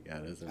don't like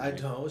Addison Rae? I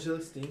don't. She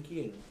looks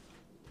stinky.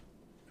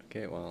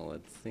 Okay, well,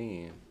 let's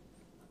see.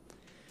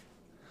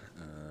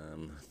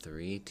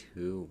 3,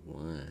 2,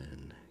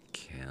 1.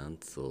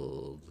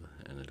 Cancelled.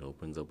 And it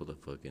opens up with a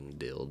fucking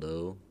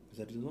dildo. Is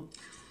that dildo?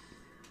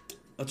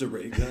 That's a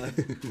Ray guy. Welcome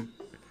to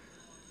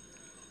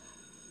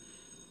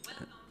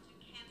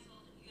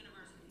Cancelled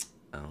University.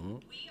 Oh.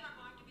 We are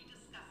going to be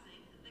discussing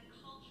the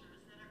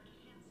cultures that are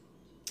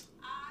cancelled.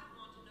 I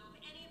want to know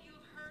if any of you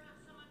have heard of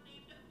someone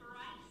named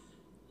Bryce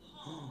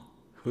Hall.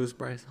 Who's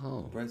Bryce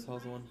Hall? Bryce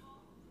Hall's the one.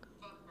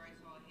 Fuck Bryce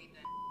Hall, I hate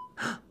that.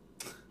 Exactly.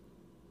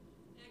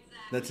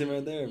 That's him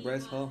right there,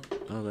 Bryce Hall.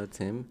 Oh, that's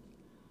him?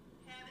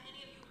 Have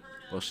any of you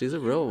heard of Well, she's a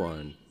real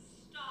one.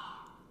 Star?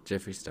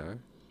 Jeffree Star? Don't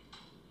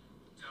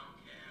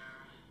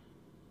care.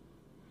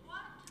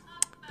 What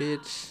about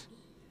Bitch.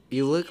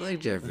 You look like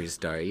Jeffree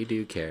Star. You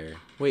do care.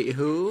 Wait,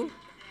 who?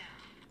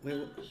 Wait,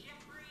 what?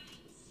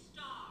 Jeffree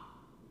Star?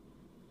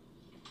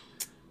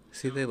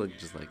 See, they look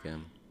just like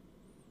him.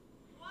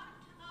 What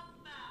about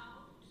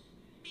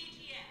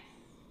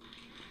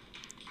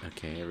BTS?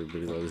 Okay,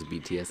 everybody loves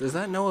BTS. Is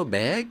that Noah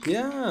Beck?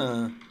 Yeah. All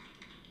right, class,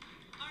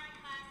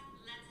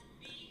 let's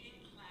be in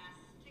class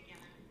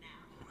together now.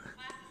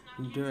 Class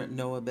is not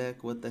Noah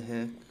Beck, what the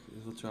heck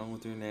is what's wrong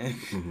with your neck?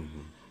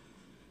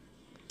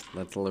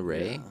 That's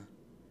Larray? Yeah.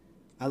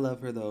 I love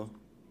her though.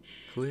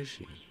 Who is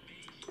she? I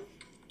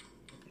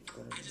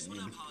just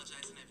want to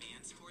apologize in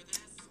advance for this.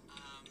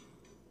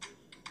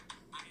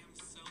 I am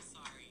so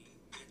sorry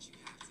that you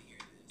have to hear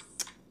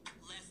this.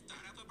 Let's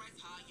start off with Bryce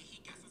Hall. Yeah,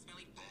 he got some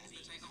smelly balls,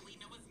 which I only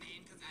know his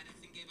name because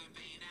Addison gave him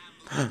vein.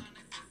 I'm moving on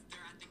his sister.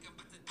 I think I'm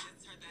about to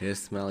diss her.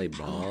 His smelly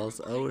balls?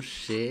 Oh,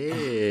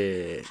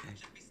 shit.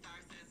 Jeffree Star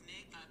says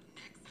Nick. Up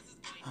next, this is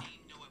boy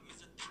named Noah,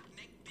 Mr. Thick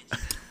Nick,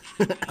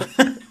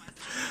 bitch.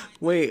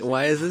 Wait,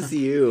 why is this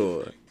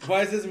you?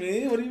 Why is this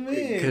me? What do you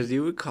mean? Because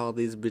you would call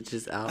these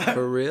bitches out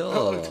for Oh,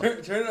 real.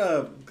 turn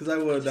up, because I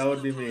would. That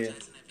would be me.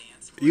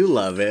 You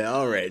love it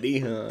already,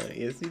 huh?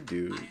 Yes, you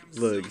do.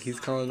 Look, he's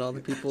calling all the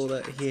people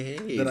that he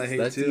hates. That I hate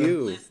That's too.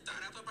 you.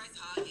 Start off with Bryce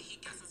Hall. Yeah, he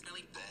got some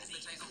smelly balls,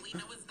 which I only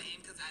know his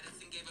name because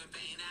Addison gave him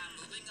vein. I'm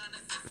moving on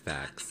his sister.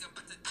 Facts. I think I'm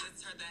about to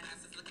diss her. That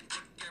ass is looking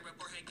thicker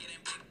before her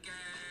getting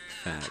bigger.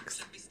 Facts.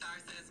 Jeffree Star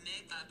says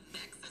Nick. Up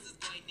next, this is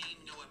boy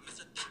named Noah,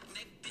 Mr. Thick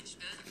Nick, bitch.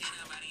 Ain't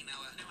nobody know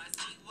it. Now I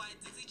see why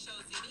Dizzy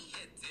chose him. He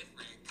hit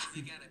different because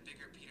he got a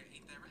bigger Peter.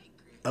 Ain't that right,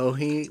 Chris? Oh,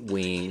 he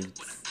winked.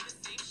 Wanna see the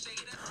same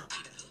shade as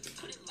Peter?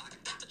 Put it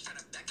locked up to try to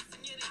back us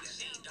in your data.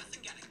 She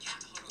doesn't got a cat.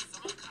 Hold on,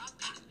 someone call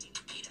Peter.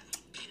 Peter.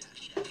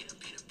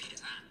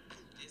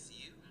 This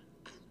you?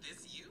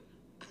 This you?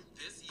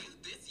 This you?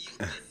 This you?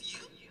 This you?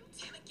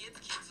 Tana gets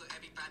canceled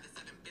every 5 to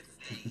 7 business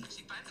days.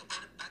 She finds a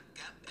way to fuck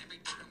up every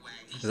different way.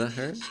 Is that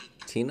her?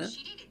 Tina?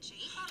 She dated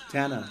Jake?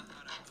 Tana.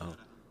 Oh.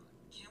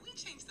 Can we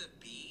change the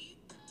beat?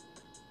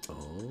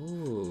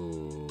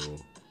 Oh.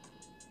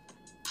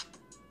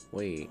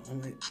 Wait. Oh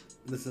wait,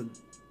 listen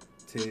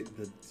to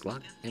the.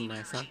 Glock in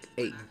my sock.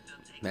 Hey,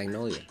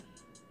 Magnolia.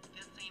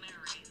 This ain't a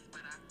race,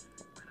 but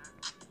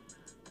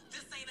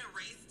this ain't a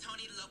race.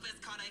 Tony Lopez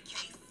caught a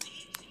case.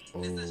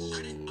 This is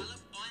shorted all up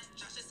on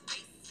Josh's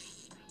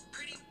face.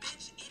 Pretty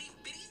bitch, itty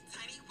bitty,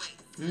 tiny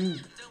waist.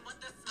 Don't want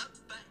the smoke,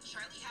 but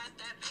Charlie had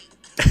that bait.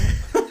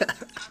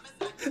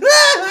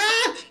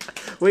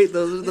 Wait,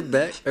 those are the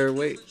Beck. Or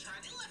wait.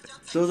 Charlie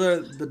left y'all Those are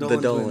the Dolan,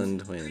 The Dolan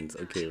twins. twins.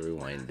 Okay,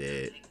 rewind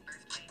it.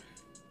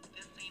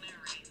 This ain't a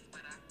race,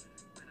 but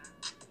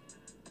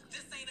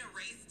this ain't a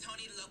race.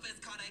 Tony Lopez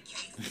caught a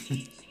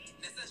case.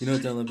 You know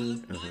what Dolan is?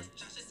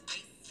 Josh's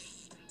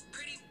face.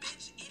 Pretty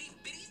bitch, itty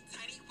bitty,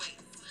 tiny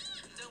waist.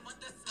 Don't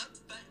want the smoke,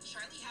 but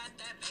Charlie had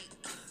that bait.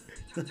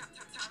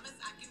 Thomas,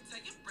 I can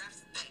tell your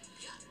breath stink.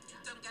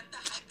 Don't got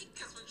the hype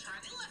because we're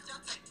trying to left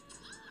y'all take.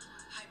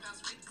 Hype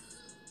house freaks,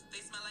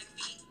 they smell like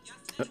feet.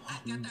 I got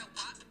that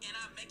wop and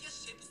I make your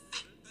shit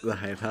sink. The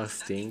Hype House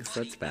stinks.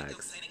 That's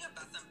facts. Complaining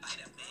about some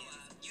vitamins.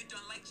 You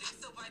don't like Jake,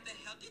 so why the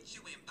hell did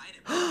you invite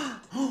him?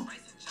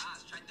 Bryce and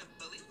Josh tried to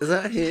bully. Is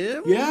that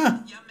him?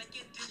 Yeah. Y'all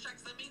making diss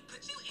tracks, let me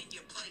put you in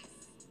your place.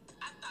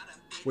 I thought a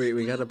bitch Wait,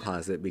 we gotta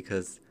pause it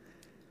because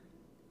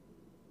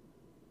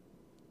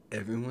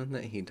everyone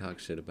that he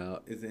talks shit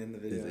about Is in the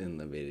video. is in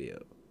the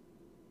video.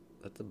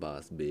 That's a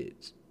boss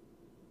bitch.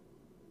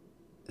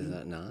 Is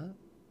that not?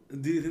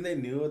 Do you think they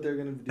knew what they were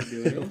gonna be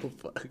Oh, doing?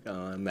 fuck.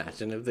 Oh,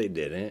 imagine if they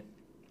didn't.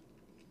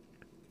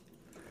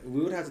 We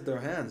would have to throw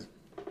hands.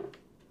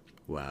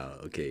 Wow.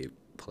 Okay,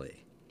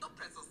 play. No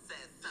pretzel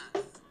says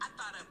son. I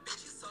thought a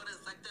bitch you sold us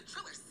like the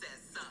Triller says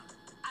son.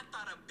 I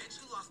thought a bitch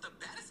who lost the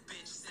baddest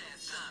bitch says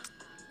son.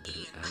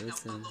 Little And I don't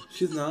Allison. follow She's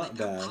Jesus not like a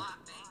bad. blog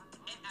thing.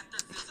 And after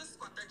Scissor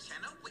squat their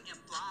channel with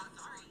flaws.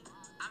 Sorry,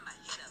 I'ma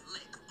hit a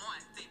lick on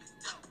David's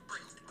dope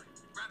brick.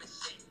 Rabbit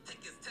shit,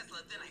 take his Tesla,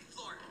 then I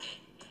floor it.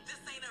 This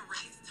ain't a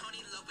race,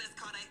 Tony Lopez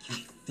called a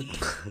case.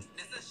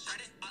 Nessa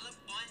sharded all up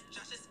on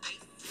Josh's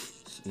face.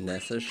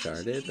 Nessa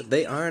sharded?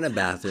 They are in a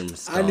bathroom I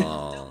stall. Don't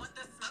want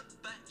the smoke,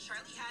 but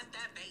Charlie had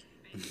that bait.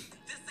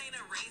 This ain't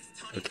a race,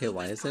 Tony Okay,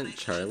 why Lopez called isn't a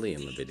Charlie in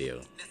case. the video?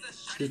 Nessa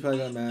She's sharded probably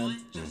got all up mad.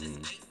 on Josh's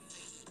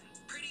face.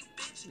 Pretty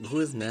bitch, Who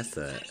is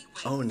Nessa?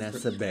 Oh,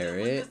 Nessa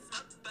Barrett?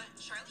 smoke, but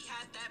Charlie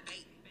had that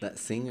bait. That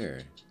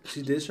singer.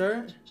 She did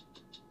short?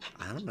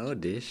 I don't know,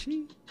 did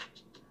she?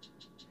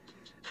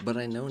 But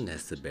I know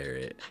Nessa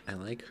Barrett. I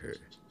like her.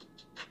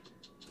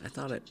 I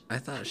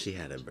thought she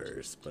had a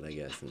verse, but I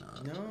guess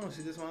not. No,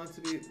 she just wanted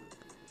to be.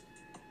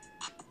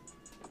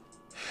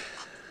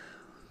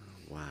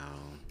 Wow.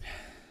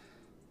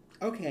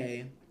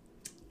 Okay.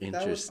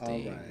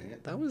 Interesting.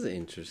 alright. That was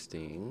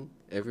interesting.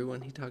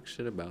 Everyone he talked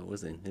shit about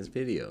was in his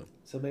video.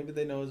 So maybe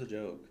they know it's a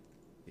joke.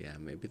 Yeah,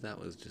 maybe that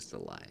was just a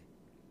lie.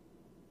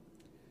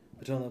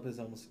 But Tony Lopez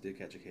almost did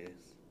catch a case.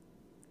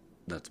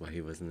 That's why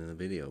he wasn't in the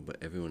video, but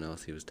everyone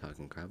else he was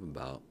talking crap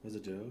about. Was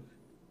it a joke?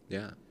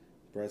 Yeah.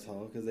 Bryce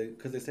Hall?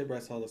 Because they say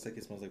Bryce Hall looks like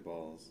he smells like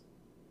balls.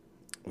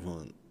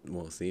 Well,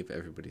 we'll see if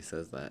everybody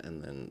says that,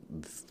 and then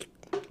this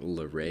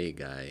Larray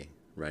guy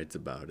writes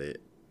about it,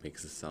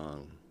 makes a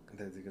song. I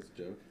think it's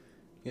a joke.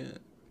 Yeah.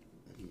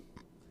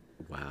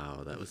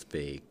 Wow, that was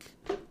fake.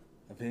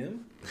 Of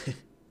him?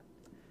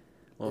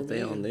 Well, For if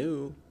they all me.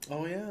 knew.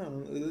 Oh yeah,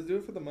 let's do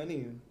it for the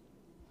money.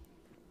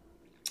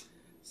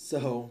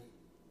 So,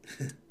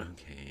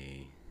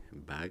 Okay,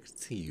 back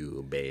to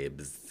you,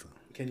 babes.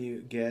 can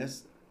you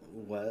guess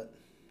what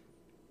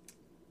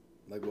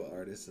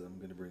artist I'm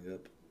gonna bring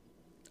up?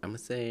 I'm gonna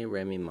say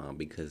Remy Ma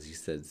because you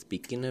said,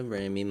 speaking of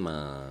Remy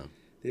Ma.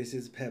 This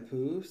is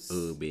Papoose.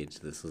 Ooh, bitch,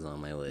 this was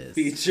on my list.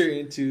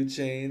 Featuring 2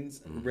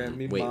 Chainz, Mhm.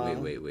 Remy Wait, Ma,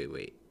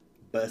 wait.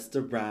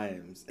 Busta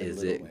Rhymes. And Is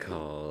Lil it Wayne.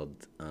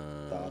 called,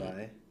 Thought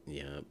I?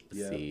 Yep,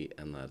 Yep. see,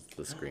 and that's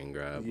the screen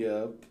grab.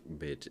 Yep.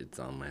 Bitch, it's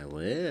on my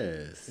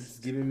list. It's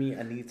giving me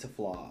a need to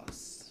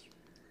floss.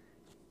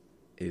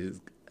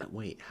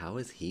 Wait, how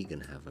is he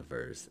gonna have a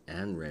verse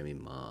and Remy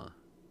Ma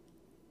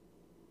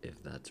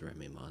if that's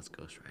Remy Ma's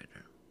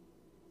ghostwriter?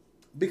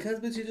 Because,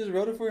 bitch, you just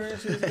wrote it for her and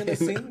she was gonna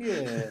sing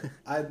it.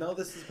 I know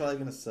this is probably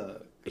gonna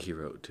suck. He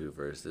wrote 2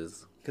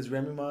 verses. Because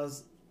Remy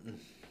Ma's...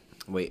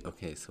 Wait,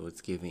 okay, so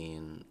it's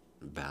giving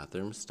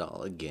bathroom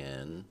stall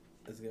again.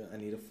 I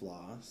need a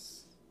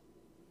floss.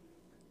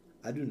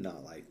 I do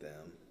not like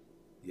them.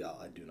 Y'all,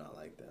 I do not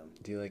like them.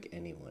 Do you like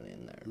anyone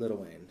in there? Lil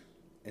Wayne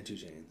and 2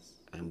 Chainz.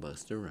 And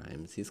Busta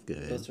Rhymes, he's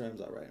good. Busta Rhymes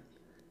alright.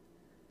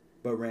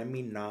 But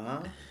Remy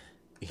Nah,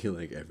 You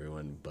like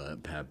everyone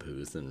but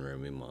Papoose and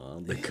Remy Ma,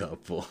 the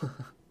couple.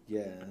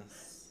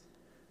 yes.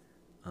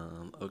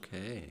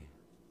 Okay.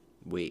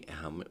 Wait,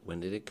 when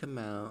did it come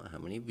out? How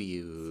many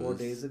views? 4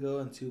 days ago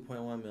and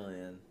 2.1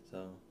 million.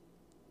 So,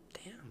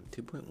 Damn,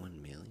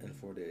 2.1 million. in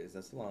 4 days.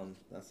 That's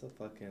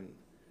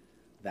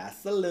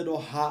a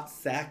little hot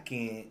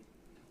second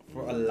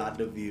for a lot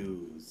of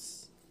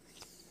views.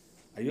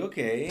 Are you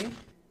okay?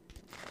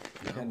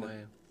 No Kinda-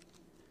 way.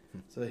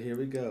 So here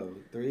we go.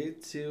 3,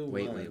 2,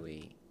 1.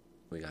 Wait.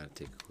 We gotta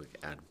take a quick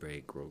ad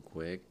break real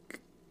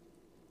quick.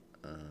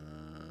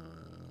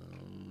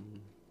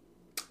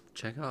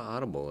 Check out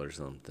Audible or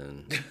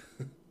something.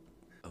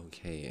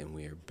 Okay, and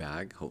we are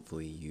back.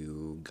 Hopefully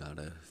you got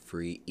a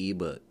free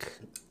ebook.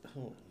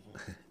 Oh,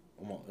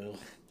 I'm all, ugh.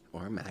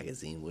 Or a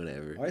magazine,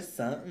 whatever. Or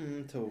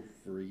something to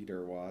read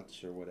or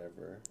watch or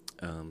whatever.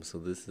 So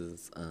this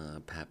is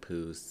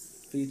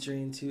Papoose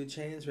Featuring 2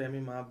 Chainz, Remy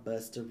Ma,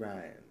 Busta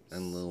Rhymes.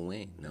 and Lil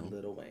Wayne, no?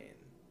 Lil Wayne.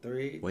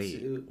 3, Wait,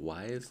 2...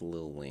 why is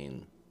Lil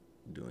Wayne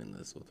doing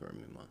this with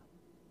Remy Ma?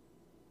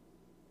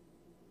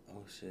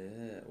 Oh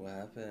shit, what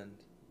happened?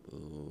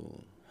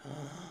 Ooh.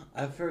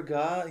 I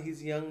forgot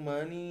he's Young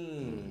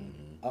Money.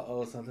 Mhm.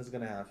 Uh-oh, something's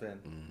gonna happen.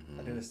 I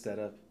think Mhm. it's set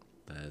up.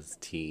 That's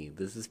T.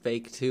 This is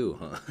fake too,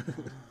 huh?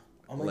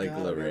 Oh my Like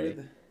god. Larray.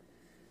 Larray.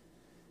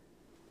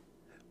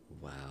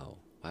 Wow.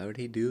 Why would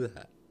he do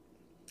that?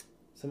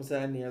 Someone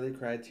said I nearly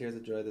cried tears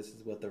of joy. This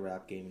is what the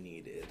rap game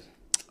needed.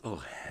 Oh,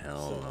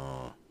 hell So-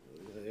 no.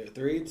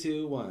 3,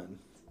 2, 1.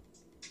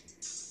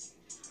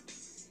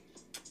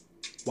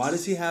 Why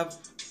does he have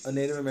a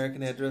Native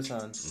American headdress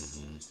on?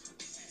 Mm-hmm.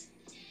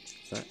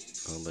 That?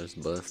 Oh, there's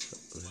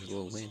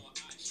Lil Wayne.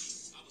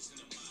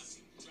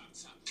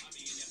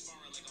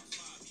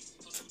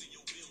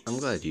 I'm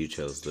glad you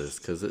chose this,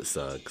 because it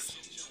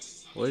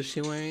sucks. What is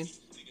she wearing?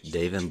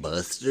 Dave and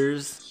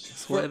Buster's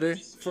sweater?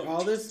 For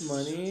all this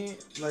money,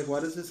 like, why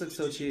does this look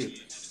so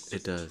cheap?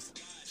 It does.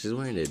 She's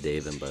wearing a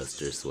Dave and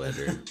Buster's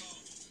sweater.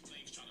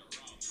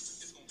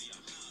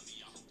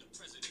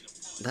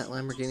 That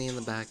Lamborghini in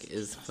the back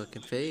is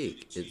fucking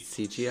fake. It's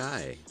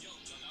CGI.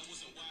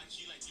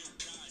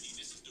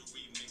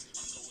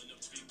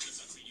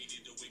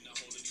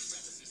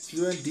 She's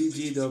wearing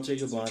DG Dolce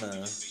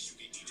Gabbana.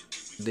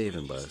 Dave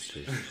and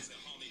Buster's.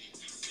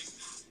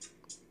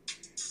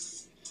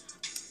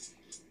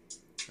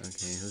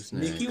 Okay, who's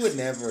next? Nikki would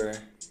never.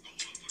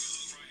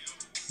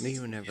 Nikki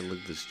would never look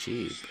this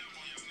cheap.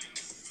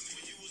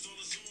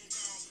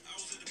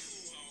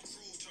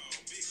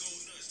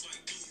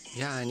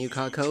 Yeah, and you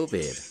caught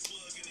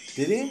COVID.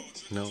 Did he?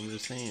 No, I'm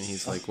just saying.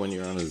 He's like, when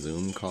you're on a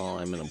Zoom call,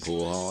 I'm in a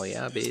pool hall.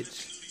 Yeah,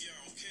 bitch.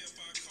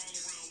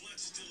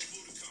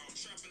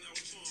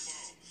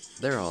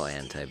 They're all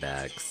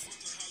anti-vax.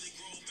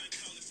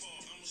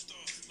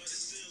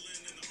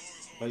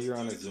 But you're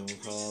on a Zoom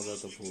call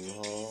at the pool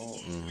hall.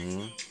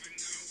 Mm-hmm.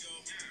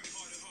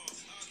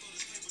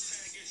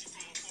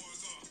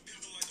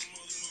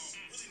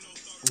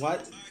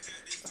 What?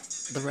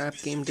 The rap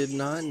game did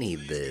not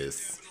need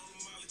this.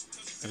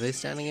 Are they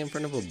standing in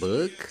front of a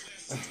book?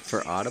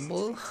 For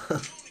Audible?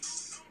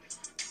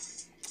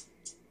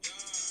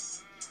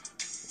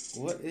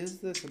 What is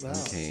this about?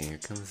 Okay, here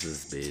comes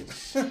this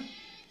bitch.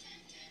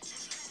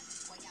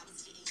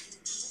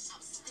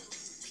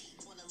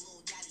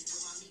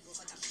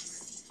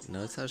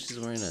 Notice how she's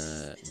wearing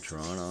a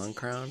drawn-on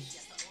crown?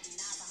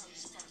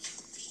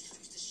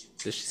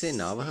 Did she say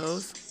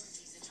Navajos?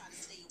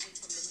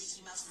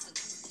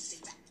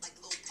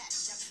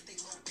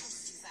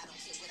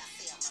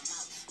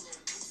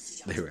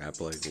 They rap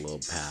like little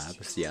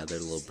paps. Yeah, they're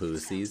little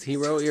pussies. He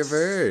wrote your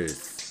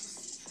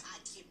verse.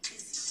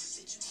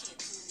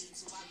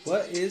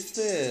 What is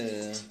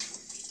this?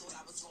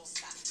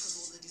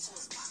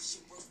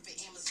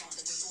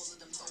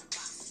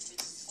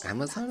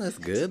 Amazon is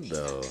good,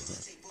 though.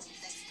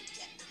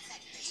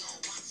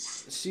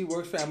 She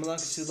works for Amazon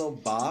because she's a little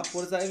bop?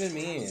 What does that even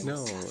mean?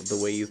 No, the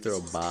way you throw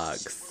a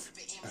box.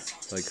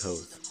 Like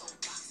hose.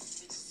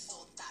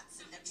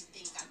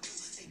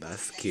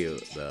 That's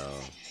cute, though.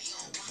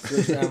 She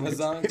works for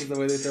Amazon because the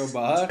way they throw a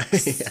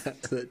box? Yeah,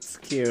 that's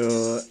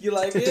cute. You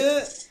like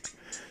it?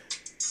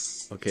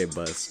 Okay,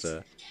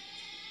 Busta.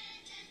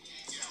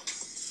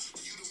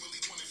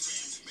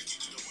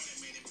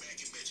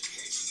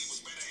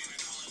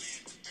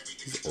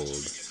 He's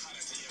old.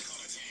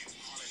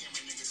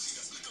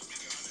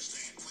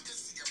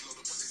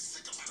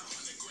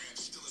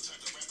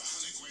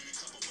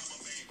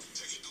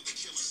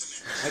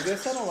 I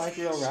guess I don't like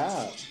real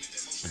rap.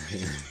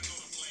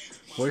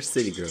 We're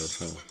city girls,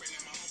 huh?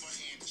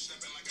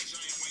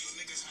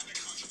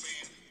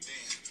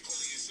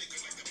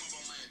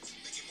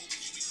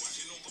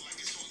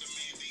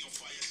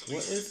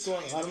 What is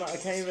going on? I don't know. I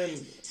can't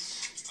even.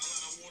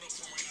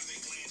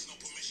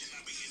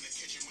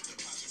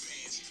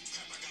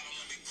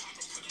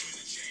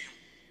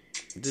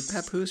 Did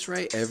Papoose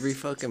write every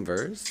fucking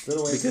verse?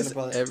 Lil Wayne's Because gonna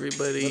probably-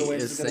 everybody Lil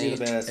Wayne's is gonna be the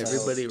saying best,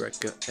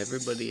 I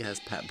everybody has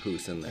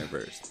Papoose in their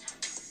verse.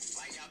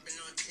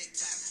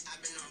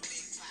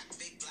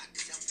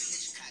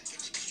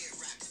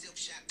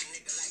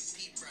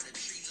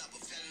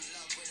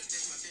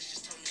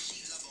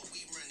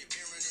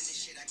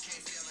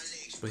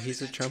 But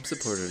he's a Trump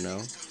supporter now.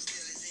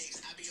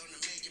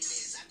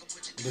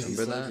 But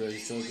Remember that? Good.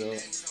 He's so good.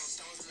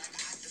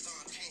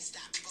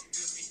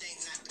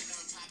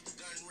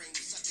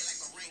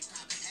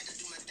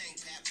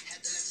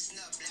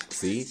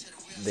 See?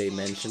 They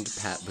mentioned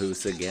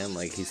Papoose again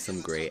like he's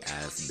some great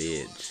ass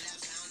bitch.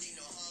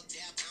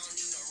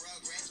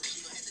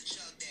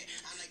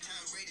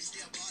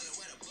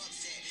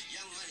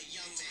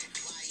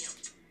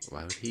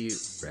 Why would he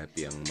rap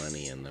Young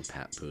Money in the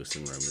Papoose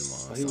and Remy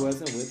Ma But he song?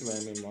 wasn't with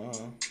Remy Ma.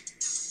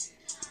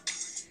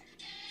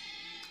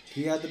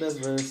 He had the best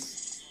verse.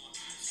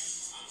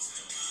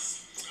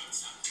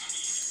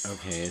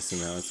 Okay, so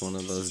now it's one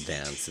of those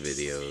dance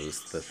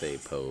videos that they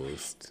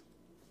post.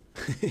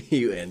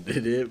 You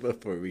ended it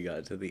before we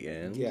got to the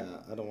end? Yeah,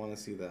 I don't want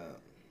to see that.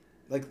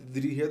 Like,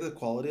 did you hear the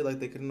quality? Like,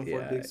 they couldn't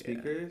afford big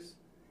speakers?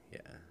 Yeah.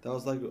 That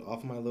was, like,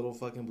 off my little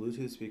fucking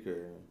Bluetooth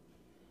speaker.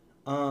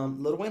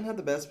 Lil Wayne had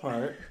the best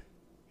part.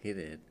 He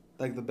did.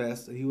 Like, the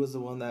best. He was the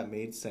one that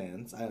made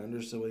sense. I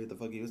understood what the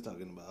fuck he was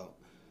talking about.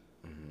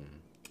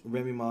 Mm-hmm.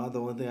 Remy Ma, the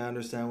only thing I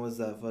understand was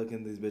that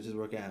fucking these bitches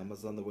work at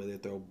Amazon the way they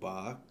throw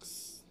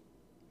box.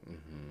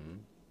 Mm-hmm.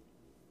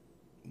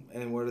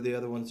 And what are the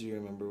other ones? Do you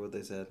remember what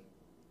they said?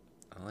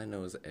 All I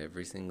know is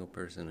every single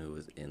person who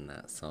was in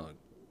that song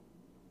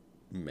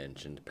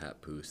mentioned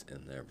Papoose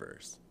in their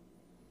verse.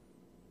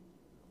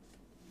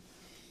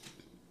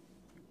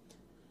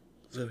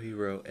 So he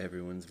wrote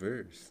everyone's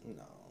verse.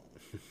 No.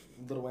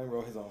 Lil Wayne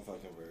wrote his own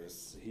fucking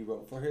verse. He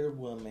wrote For Her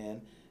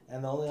Woman.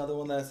 And the only other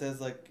one that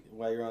says, like,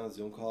 while you're on a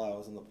Zoom call, I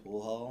was in the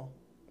pool hall.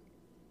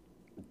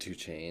 2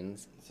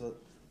 Chainz. So,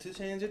 2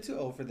 Chainz, you're too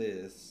old for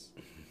this.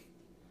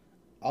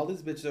 All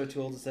these bitches are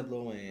too old except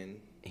Lil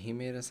Wayne. He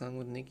made a song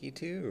with Nicki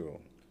too.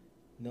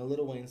 No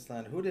Lil Wayne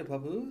slander. Who did,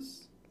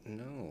 Papoose?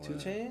 No. 2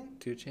 Chainz?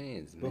 2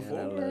 Chainz. Before?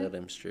 Man, I love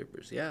them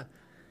strippers. Yeah.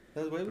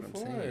 That was way But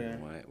before. I'm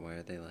saying, why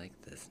are they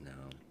like this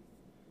now?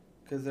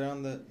 Because they're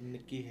on the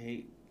Nikki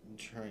hate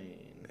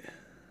train.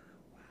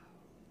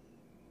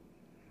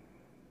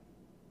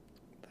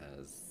 That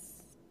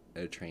is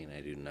a train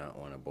I do not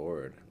want to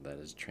board. That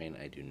is a train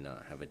I do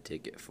not have a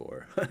ticket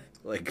for.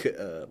 Like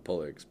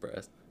Polar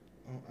Express.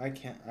 Oh, I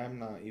can't. I'm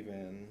not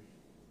even.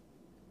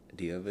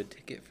 Do you have a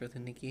ticket for the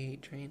Nikki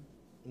hate train?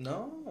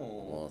 No.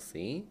 Well,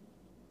 see?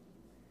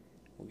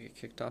 We'll get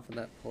kicked off of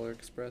that Polar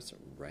Express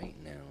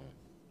right now.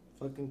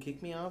 Fucking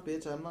kick me off,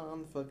 bitch. I'm not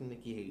on the fucking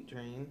Nikki hate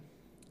train.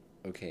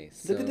 Okay,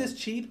 so... Look at this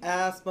cheap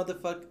ass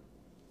motherfucker.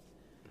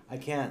 I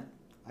can't.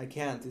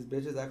 These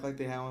bitches act like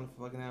they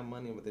fucking have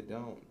money, but they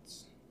don't.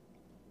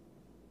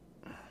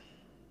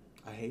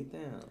 I hate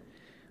them.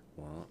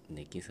 Well,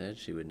 Nikki said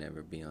she would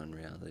never be on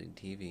reality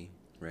TV,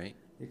 right?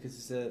 Because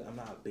she said, I'm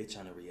not a bitch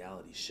on a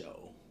reality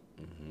show.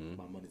 Mm-hmm.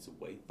 My money's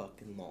way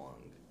fucking long.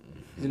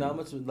 Mm-hmm. You know how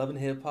much Love and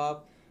Hip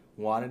Hop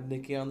wanted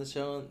Nikki on the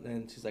show?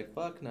 And she's like,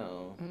 fuck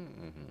no.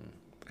 Mm-hmm.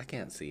 I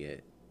can't see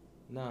it.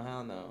 No,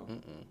 hell no.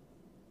 Mm-mm.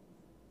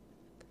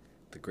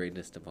 The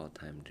greatest of all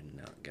time do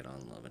not get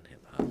on Love and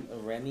Hip Hop.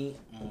 Rennie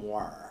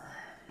Moore.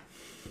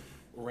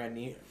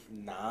 Rennie,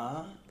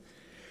 nah.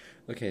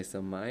 Okay,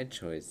 so my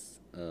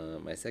choice,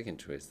 my second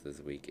choice this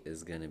week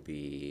is gonna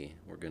be,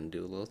 we're gonna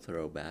do a little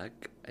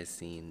throwback. I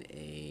seen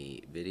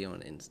a video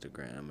on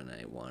Instagram and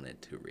I wanted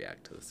to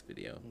react to this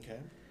video. Okay.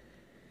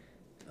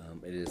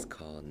 It is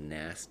called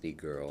Nasty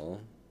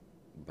Girl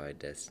by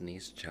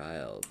Destiny's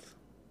Child.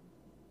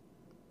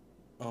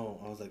 Oh,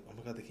 I was like, oh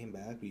my god, they came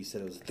back, but you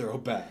said it was a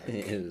throwback.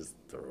 It is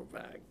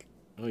throwback.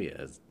 Oh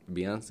yes,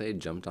 Beyonce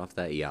jumped off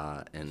that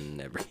yacht and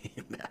never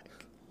came back.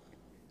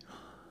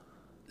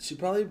 She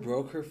probably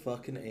broke her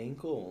fucking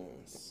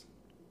ankles.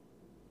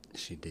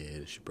 She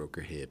did. She broke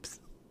her hips.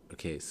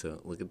 Okay,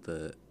 so look at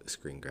the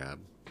screen grab.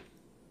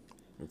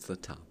 It's the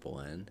top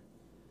one.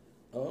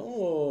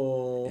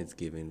 Oh. It's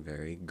giving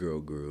very girl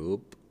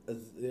group.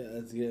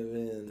 It's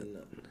giving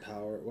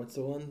power. What's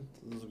the one?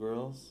 Those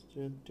girls?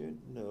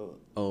 No.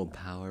 Oh,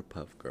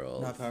 Powerpuff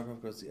Girls. Not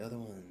Powerpuff Girls, the other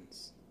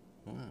ones.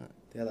 What?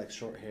 They had like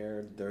short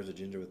hair. There was a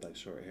ginger with like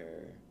short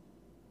hair.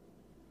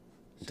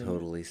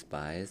 Totally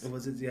Spies.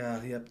 Was it?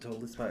 Yeah, yep,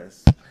 Totally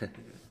Spies.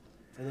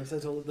 And it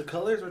said the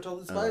colors were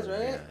Totally Spies,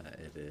 right?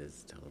 Yeah, it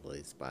is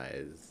Totally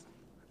Spies.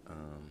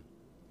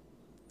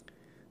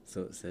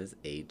 So it says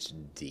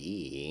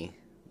HD.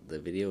 The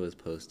video was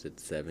posted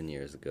 7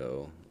 years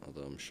ago,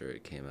 although I'm sure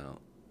it came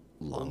out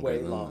longer.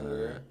 Way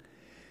longer.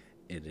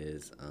 It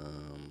is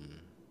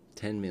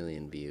 10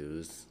 million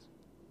views.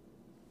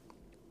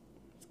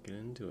 Let's get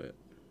into it.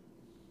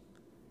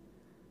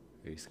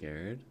 Are you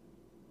scared?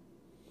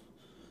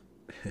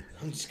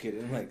 I'm just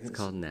kidding. Like, it's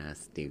called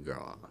Nasty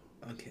Girl.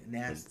 Okay,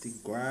 Nasty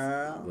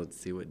Girl. Let's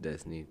see what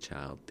Destiny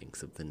Child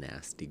thinks of the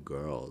Nasty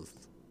Girls.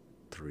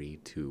 3,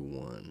 2,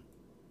 1.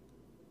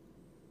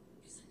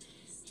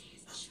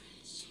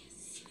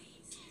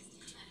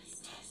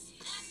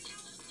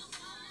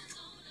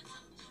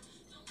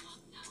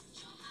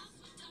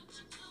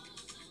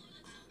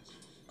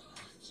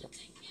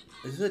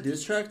 Is this a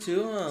diss track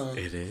too?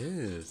 It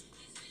is.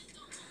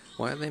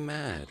 Why are they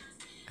mad?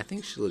 I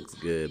think she looks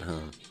good, huh?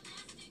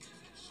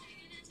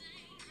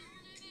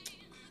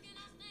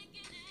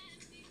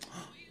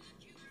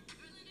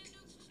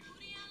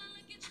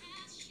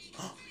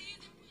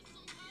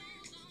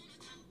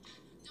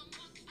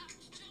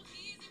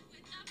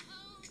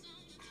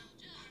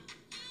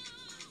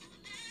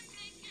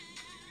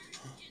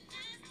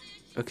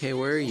 Okay,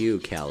 where are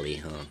you, Callie,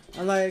 huh?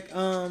 I'm like,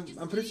 I'm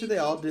pretty sure they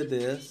all did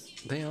this.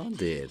 They all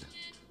did.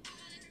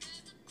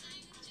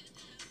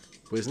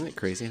 Wasn't it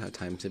crazy how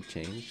times have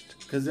changed?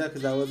 Cause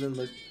I wasn't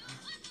like.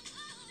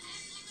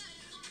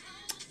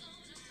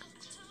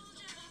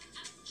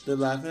 They're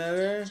laughing at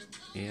her.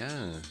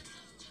 Yeah.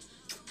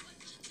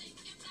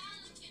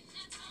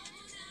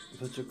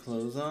 Put your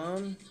clothes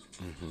on.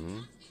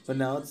 Mm-hmm. But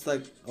now it's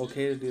like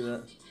okay to do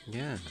that.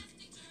 Yeah.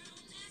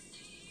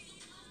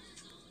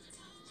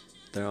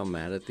 They're all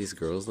mad at these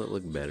girls that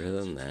look better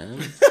than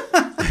them.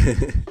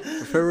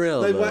 For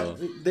real, like,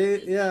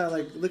 though.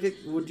 Like, look at,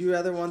 would you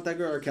rather want that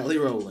girl or Kelly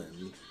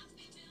Rowland?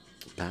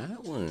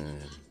 That one.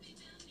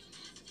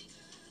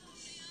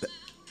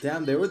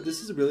 Damn,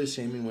 this is really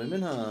shaming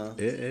women, huh?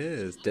 It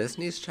is.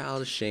 Destiny's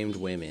Child shamed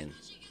women.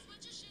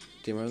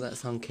 Do you remember that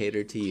song,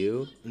 Cater to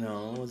You?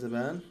 No, was it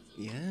bad?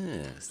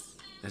 Yes.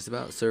 It's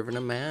about serving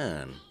a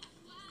man.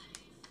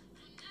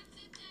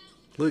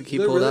 Look, he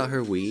pulled out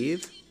her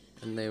weave,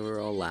 and they were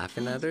all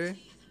laughing at her.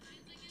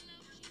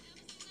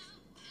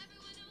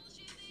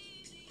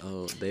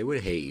 Oh, they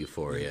would hate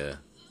Euphoria.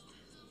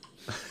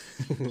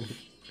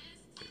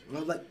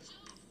 Well, like,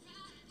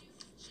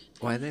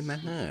 why are they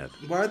mad?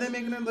 why are they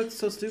making her look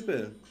so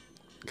stupid?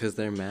 Because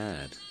they're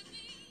mad.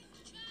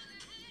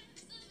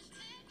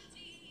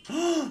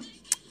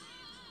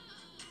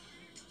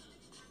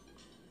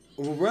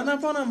 Run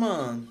up on them,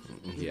 huh?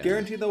 Yeah.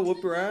 Guarantee they'll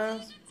whoop her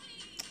ass.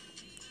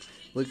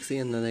 Look, see,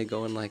 and then they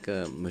go in like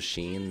a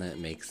machine that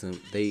makes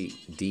them, they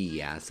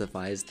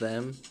de-yassifies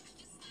them.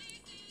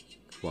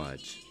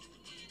 Watch.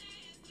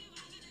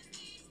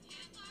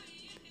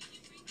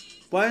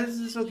 Why is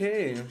this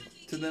okay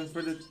to them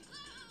for the...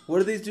 What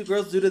do these two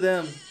girls do to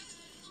them?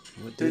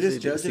 What They're does just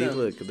it do? judging See, them.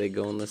 look, they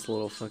go in this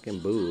little fucking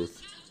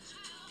booth.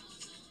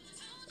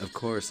 Of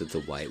course, it's a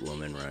white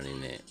woman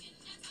running it.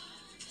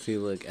 See,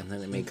 look, and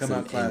then it makes come them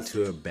out classy.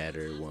 into a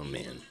better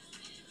woman.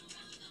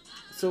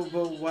 So,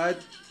 but why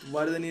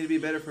do they need to be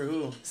better for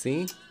who?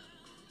 See?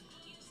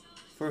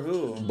 For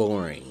who?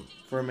 Boring.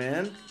 For a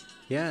man?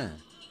 Yeah,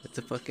 it's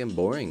a fucking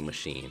boring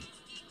machine.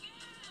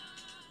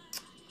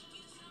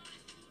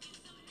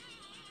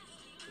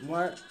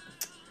 What?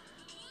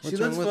 What's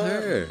wrong with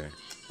her?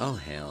 Oh,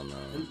 hell no.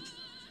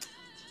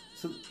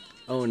 So,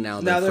 Oh, now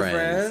now they're they're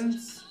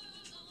friends.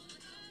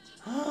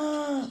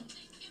 friends?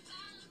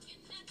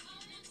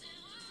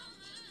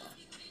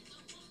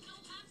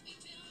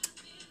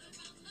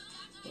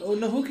 Oh,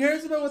 no, who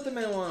cares about what the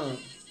men want?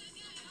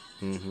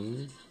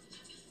 Mm-hmm.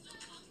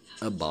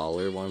 A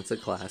baller wants a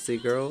classy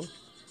girl?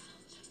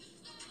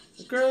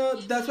 Girl,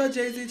 that's why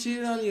Jay-Z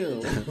cheated on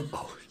you.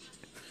 Oh,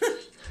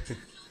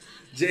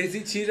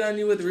 Jay-Z cheated on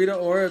you with Rita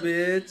Ora,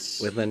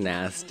 bitch. with a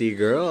nasty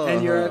girl.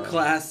 And you're a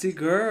classy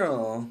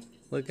girl.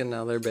 Look, and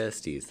now they're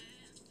besties.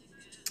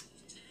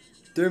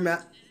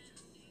 They're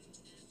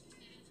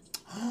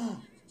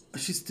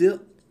she's still...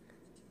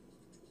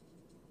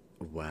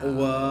 Wow.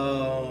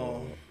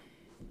 Whoa.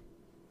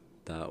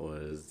 That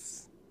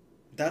was...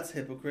 That's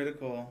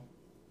hypocritical.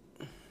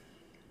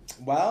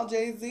 Wow,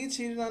 Jay-Z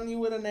cheated on you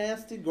with a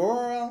nasty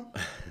girl.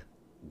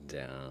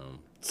 Damn.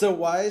 So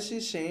why is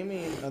she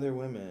shaming other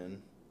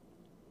women?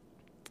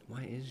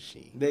 Why is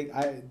she?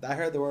 I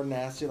heard the word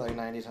nasty like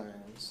 90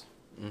 times.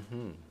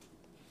 Mm-hmm.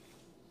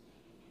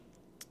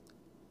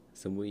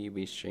 So will you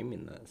be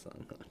streaming that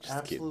song? Just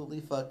Absolutely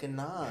fucking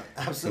not.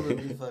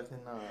 Absolutely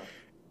fucking not.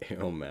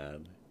 kidding. Ew,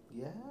 mad.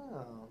 Yeah.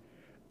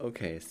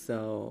 Okay,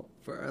 so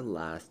for our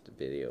last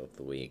video of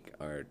the week,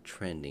 our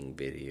trending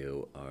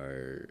video,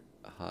 our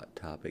hot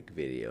topic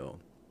video,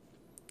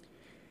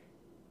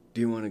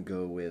 do you want to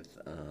go with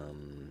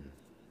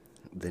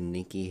the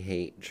Nicki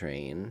hate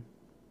train?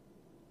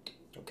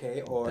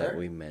 Okay, or... That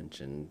we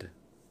mentioned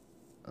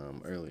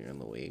earlier in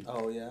the week.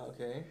 Oh, yeah,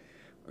 okay.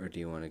 Or do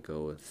you want to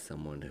go with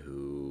someone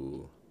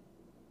who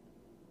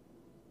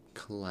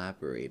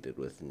collaborated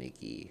with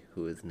Nicki,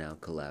 who is now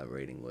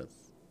collaborating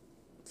with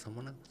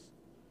someone else?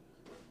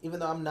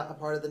 Even though I'm not a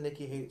part of the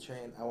Nicki hate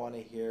train, I want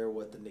to hear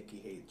what the Nicki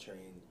hate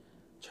train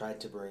tried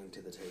to bring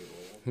to the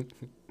table.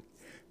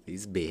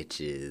 These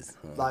bitches.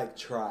 Huh? Like,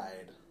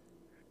 tried.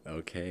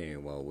 Okay,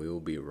 well, we will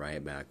be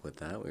right back with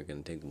that. We're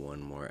going to take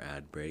one more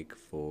ad break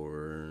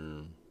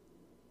for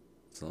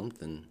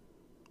something.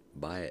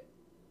 Buy it.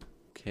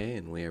 Okay,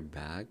 and we are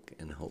back,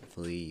 and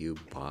hopefully you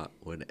bought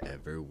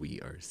whatever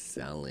we are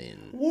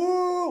selling.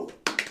 Woo!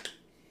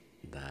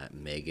 That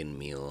Megan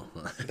meal.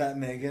 That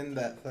Megan,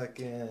 that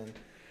fucking...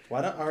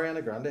 Why don't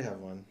Ariana Grande have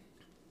one?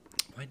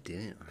 Why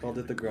didn't I? Called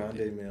it the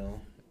Grande meal.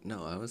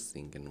 No, I was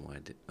thinking, why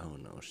did... Oh,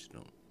 no, she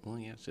don't... Well,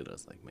 yeah, she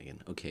does like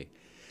Megan. Okay.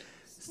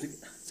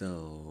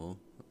 So...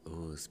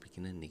 Oh,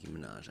 speaking of Nicki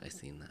Minaj, I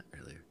seen that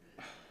earlier.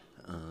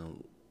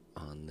 On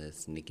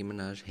this Nicki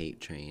Minaj hate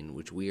train,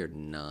 which we are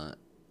not...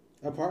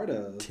 A part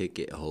of.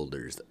 Ticket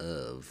holders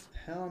of.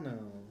 Hell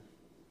no.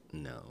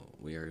 No,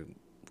 we are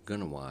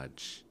gonna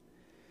watch...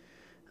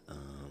 oh,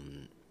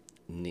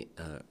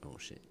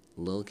 shit.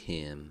 Lil'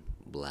 Kim,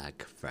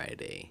 Black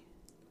Friday.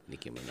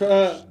 Nicki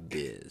Minaj,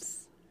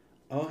 this.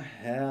 Oh,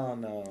 hell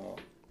no.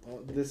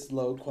 Oh, this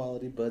low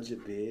quality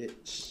budget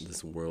bitch.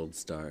 This world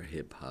star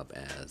hip hop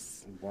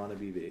ass.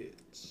 Wannabe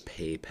bitch.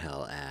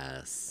 PayPal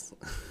ass.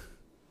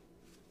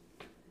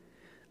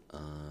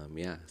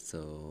 Yeah,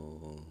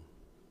 so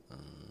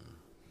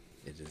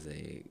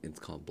it's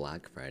called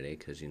Black Friday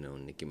because, you know,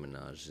 Nicki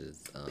Minaj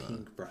is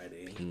Pink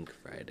Friday. Pink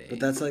Friday. But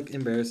that's like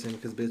embarrassing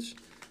because, bitch,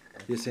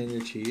 you're saying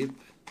you're cheap?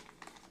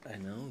 I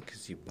know,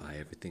 because you buy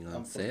everything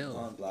on sale.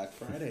 On Black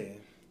Friday.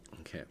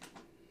 Okay.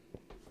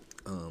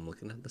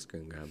 Looking at the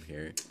screen grab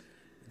here.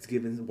 It's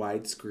given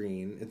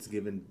widescreen. It's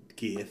given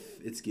GIF.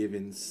 It's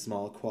given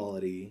small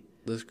quality.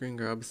 The screen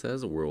grab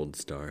says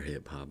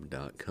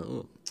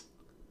worldstarhiphop.com.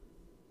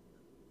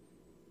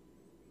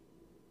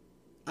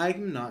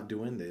 I'm not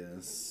doing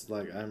this.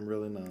 Like, I'm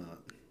really not.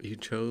 You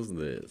chose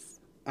this.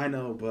 I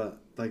know,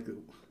 but, like...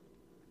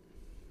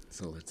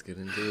 So let's get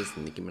into this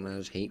Nicki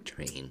Minaj hate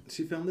train.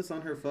 She filmed this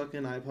on her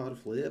fucking iPod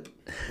Flip.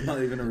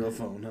 Not even a real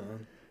phone, huh?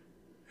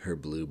 Her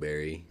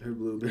Blueberry. Her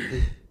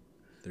Blueberry.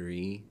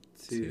 3,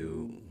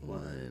 2,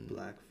 1.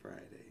 Black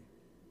Friday.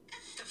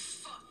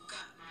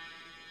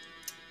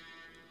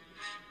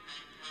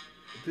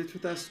 Bitch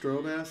with that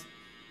strobe ass.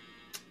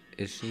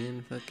 Is she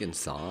in fucking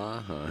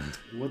Saw? Huh?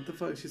 What the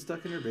fuck? She's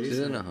stuck in her basement. She's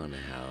in a haunted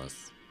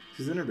house.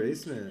 She's in her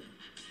basement.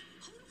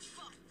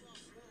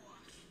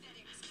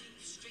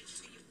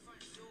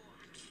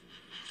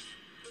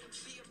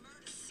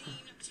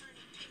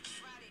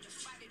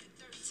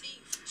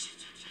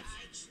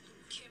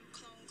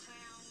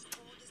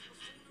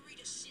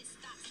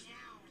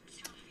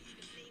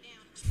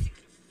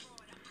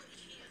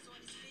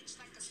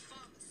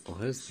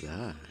 What is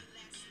that?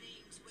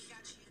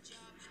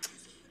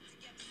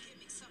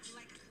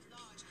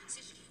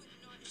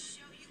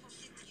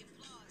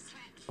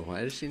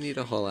 Why does she need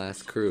a whole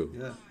ass crew?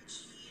 Yeah.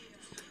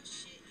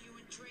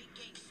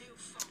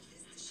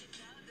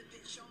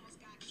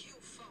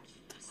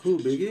 Who,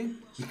 Biggie?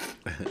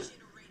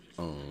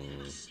 Oh.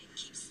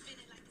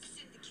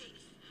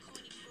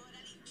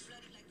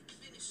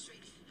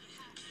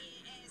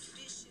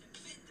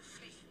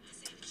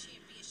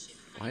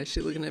 Why is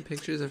she looking at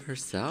pictures of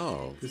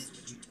herself?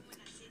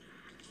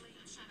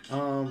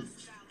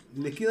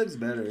 Nicki looks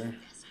better.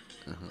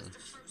 Uh-huh.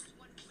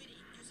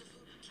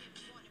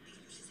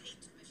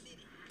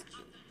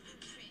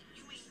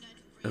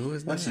 Who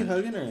is Why's that? she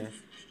hugging her?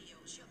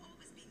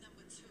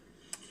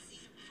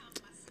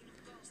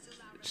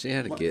 She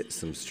had to get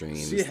some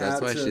streams. She That's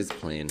had why to- she's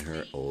playing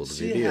her old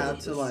She videos. had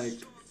to, like...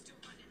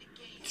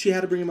 She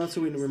had to bring him up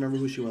so we remember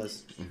who she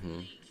was. Mm-hmm.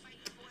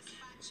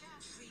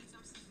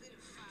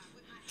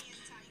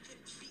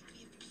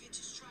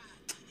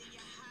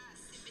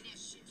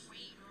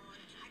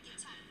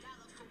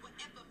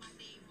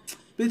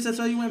 Bitch, that's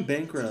why you went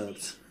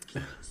bankrupt.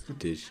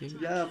 Did she?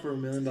 Yeah, for $1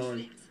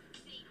 million.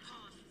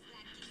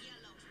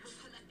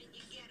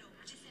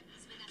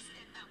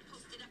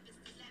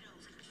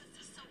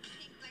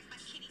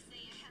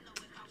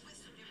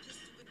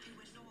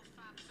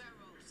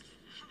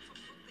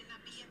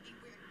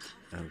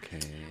 Okay.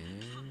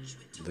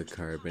 The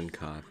carbon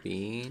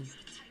copy.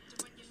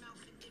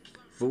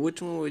 But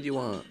which one would you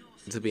want,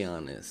 to be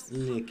honest?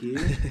 Nicki.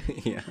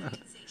 Yeah.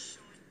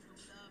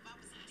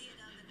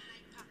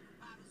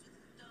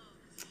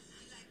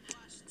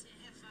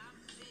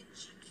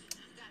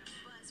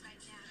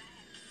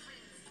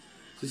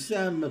 So she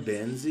said I'm a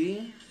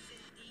Benzie.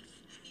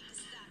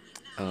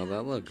 Oh,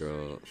 that little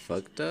girl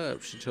fucked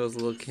up. She chose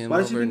Lil Kim Why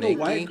did she over pick a Nicki.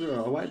 white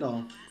girl, a white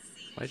doll?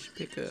 Why'd she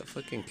pick a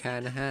fucking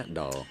cat in a hat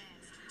doll?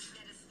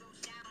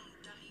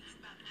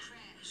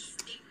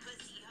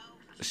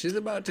 She's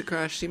about to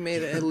crash. She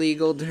made an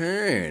illegal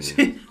turn.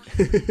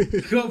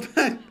 Go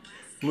back.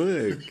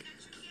 Look.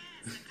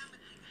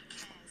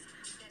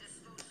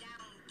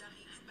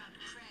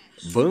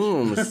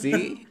 Boom,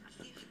 see?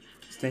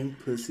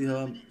 Stank pussy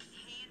hoe.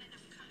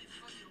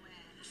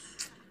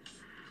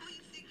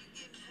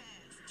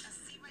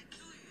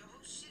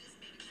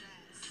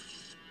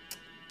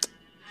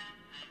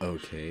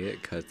 Okay,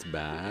 it cuts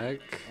back.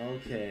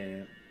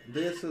 Okay.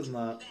 This is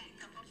not...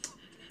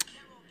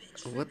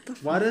 What the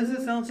Why does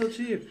it sound so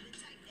cheap?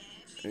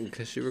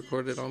 Because she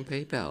recorded on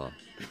PayPal.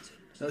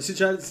 No, she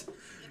tried to...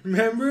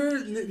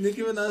 Remember,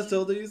 Nicki Minaj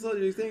told her you sold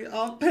your thing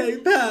on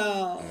PayPal.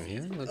 Oh,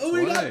 yeah, that's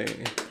why.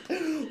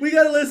 We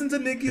gotta listen to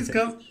Nicki's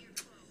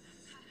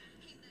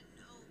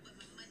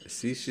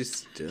See, she's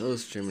still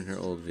streaming her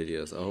old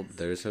videos. Oh,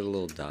 there's her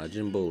little dodge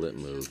and bullet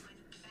move.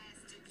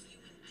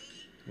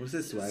 What's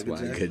this, Swagga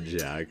Swagga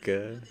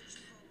Jacka.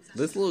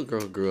 This little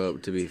girl grew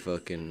up to be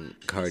fucking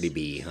Cardi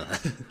B, huh?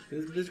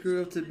 This bitch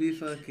grew up to be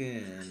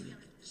fucking...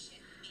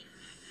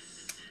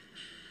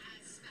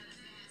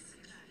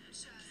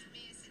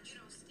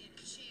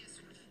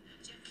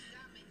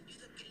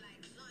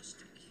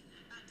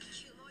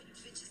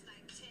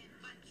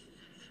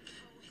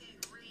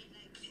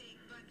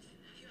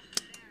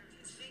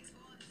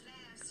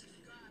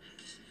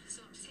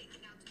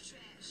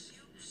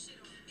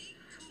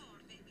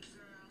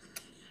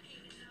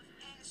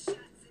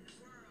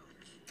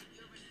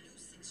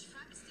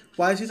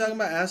 Why is she talking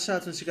about ass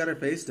shots when she got her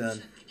face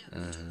done?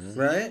 Uh-huh.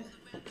 Right?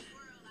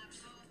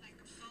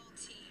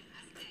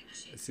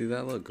 See,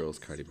 that little girl's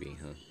Cardi B,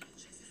 huh?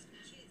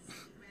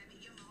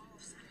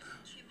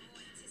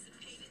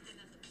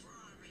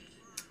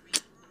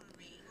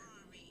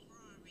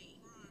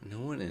 No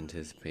one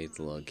anticipates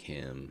Lil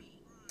Kim.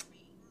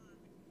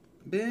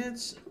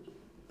 Bitch.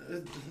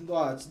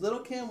 Watch. Little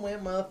Kim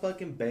went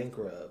motherfucking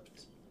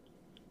bankrupt.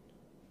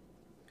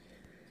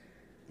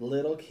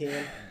 Little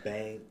Kim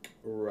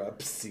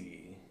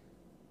bankruptcy.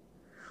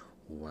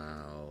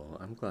 Wow,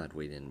 I'm glad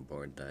we didn't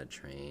board that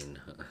train.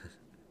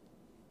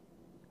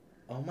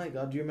 Oh my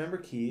god, do you remember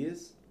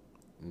Keys?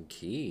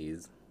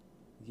 Keys?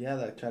 Yeah,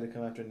 that tried to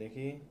come after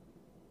Nicki?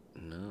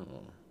 No.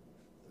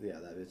 Yeah,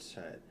 that bitch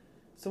tried.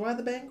 So why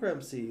the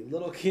bankruptcy?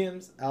 Little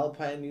Kim's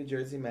Alpine, New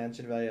Jersey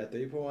mansion valued at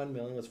 $3.1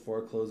 million was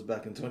foreclosed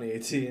back in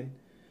 2018.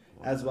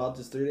 Wow. As well,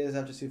 just 3 days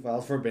after she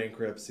filed for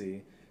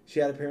bankruptcy. She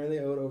had apparently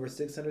owed over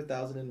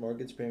 $600,000 in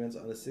mortgage payments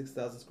on a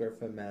 6,000 square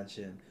foot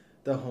mansion.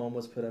 The home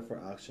was put up for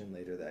auction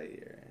later that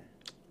year.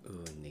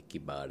 Ooh, Nicki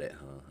bought it,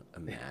 huh?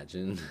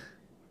 Imagine.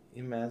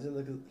 Imagine,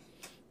 look at...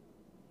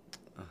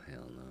 Oh,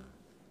 hell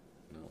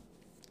no.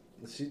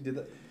 No. She did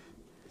that.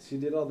 She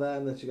did all that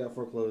and then she got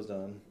foreclosed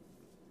on.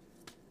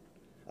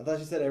 I thought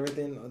she said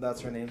everything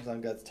that's her name's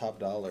on gets top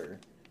dollar.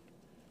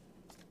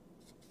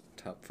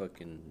 Top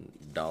fucking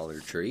Dollar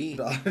Tree?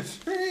 Dollar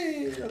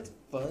Tree! That's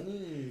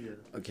funny.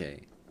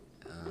 Okay.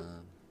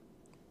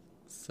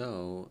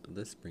 So,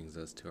 this brings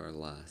us to our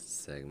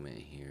last segment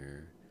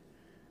here.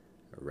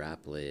 Rap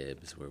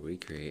Libs, where we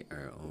create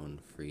our own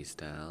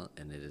freestyle,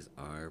 and it is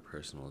our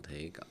personal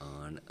take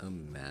on a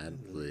Mad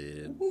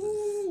Libs.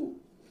 Woo!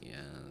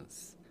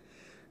 Yes.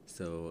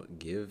 So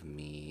give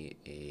me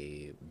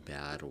a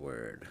bad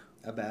word.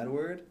 A bad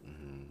word?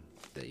 Mm-hmm.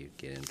 That you'd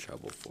get in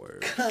trouble for.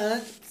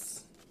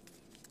 Cunt.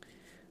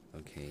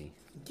 Okay.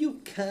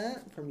 You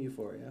cunt from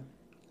Euphoria.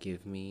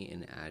 Give me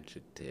an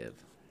adjective.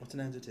 What's an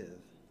adjective?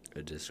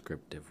 A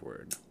descriptive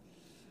word.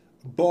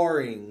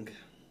 Boring.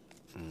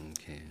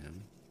 Okay.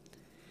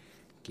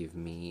 Give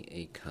me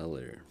a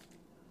color.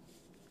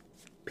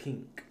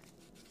 Pink.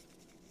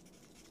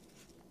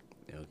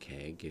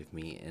 Okay, give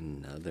me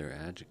another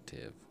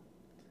adjective.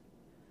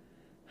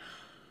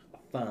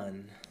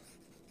 Fun.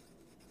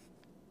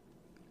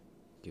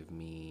 Give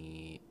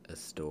me a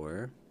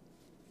store.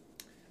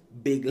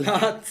 Big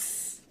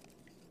Lots.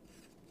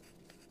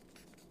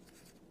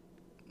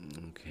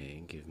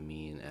 Okay, give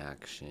me an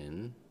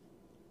action.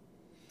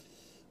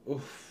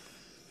 Oof.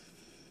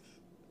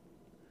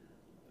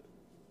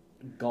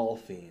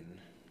 Golfing.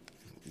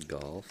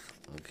 Golf.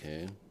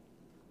 Okay.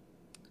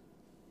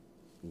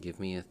 Give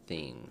me a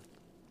thing.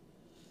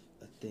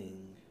 A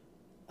thing.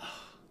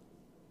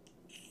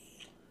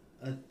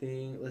 A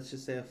thing. Let's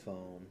just say a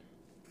phone.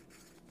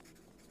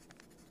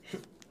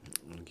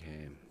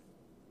 Okay.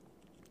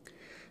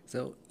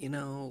 So,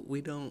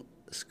 we don't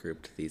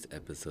script these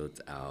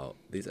episodes out.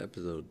 These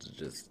episodes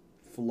just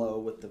Flow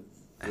with the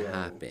flow.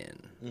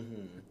 happen.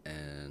 Mm-hmm.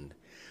 And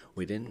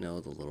we didn't know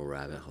the little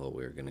rabbit hole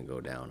we were going to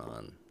go down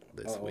on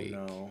this week.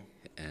 No.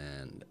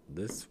 And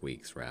this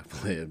week's rap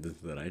libs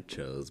that I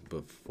chose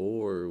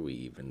before we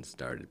even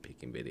started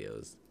picking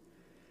videos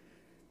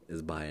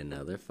is by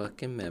another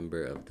fucking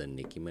member of the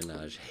Nicki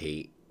Minaj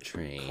hate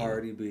train.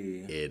 Cardi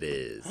B. It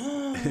is.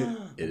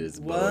 It is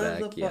What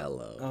Bodak the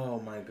Yellow. Oh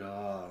my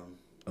god.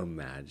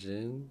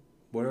 Imagine.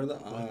 What are the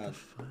What the odds?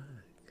 fuck?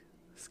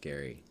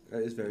 Scary.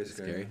 That is very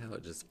Scary how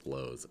it just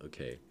flows.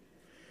 Okay.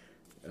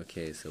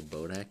 Okay, so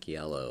Bodak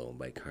Yellow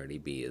by Cardi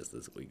B is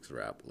this week's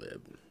rap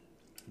lib.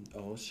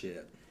 Oh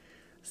shit.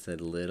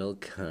 Said, little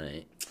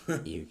cunt,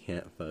 you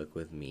can't fuck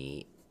with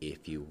me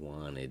if you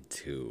wanted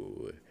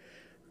to.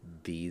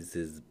 These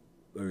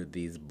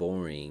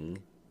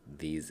boring.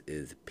 These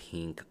is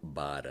pink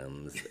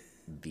bottoms.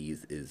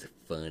 These is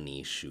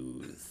funny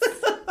shoes.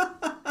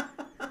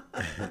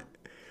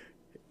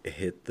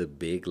 Hit the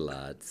big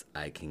lots.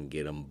 I can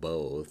get them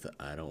both.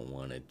 I don't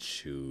want to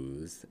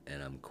choose.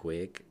 And I'm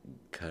quick.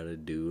 Cut a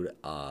dude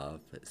off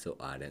so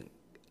I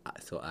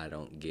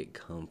don't get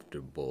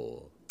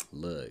comfortable.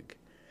 Look.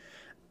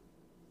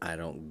 I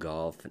don't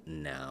golf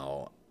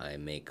now. I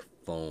make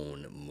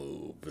phone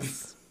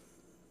moves.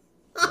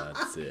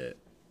 That's it.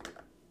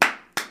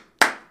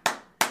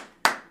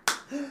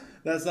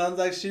 That sounds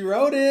like she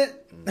wrote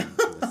it.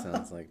 That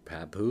sounds like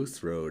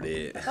Papoose wrote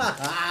it.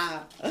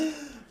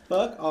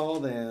 Fuck all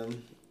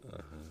them.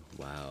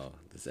 Wow.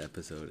 This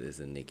episode is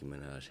a Nicki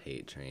Minaj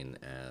hate train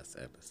ass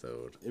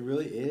episode. It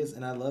really is.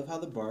 And I love how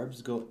the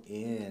barbs go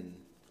in.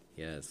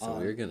 Yeah, so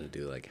we're going to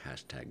do like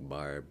hashtag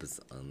barbs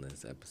on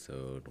this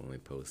episode when we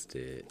post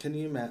it. Can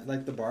you imagine?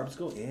 Like, the barbs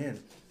go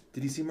in.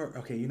 Did you see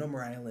okay, you know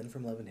Mariah Lynn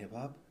from Love and Hip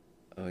Hop?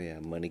 Oh, yeah,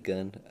 Money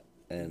Gun.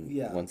 And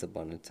Yeah. Once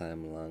Upon a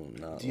Time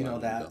Do you know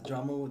that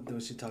drama when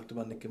she talked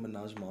about Nicki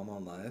Minaj's mom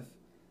on live?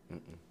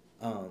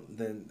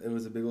 Then it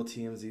was a big old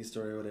TMZ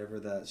story or whatever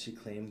that she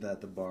claimed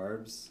that the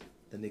Barbs,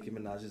 the Nicki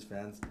Minaj's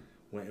fans,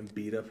 went and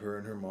beat up her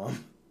and her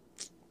mom.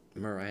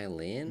 Mariah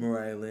Lynn?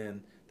 Mariah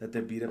Lynn. That they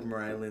beat up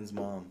Mariah Lynn's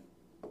mom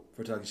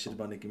for talking shit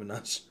about Nicki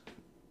Minaj.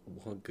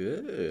 Well,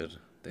 good.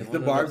 The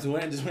Barbs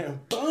just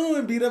went boom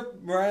and beat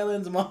up Mariah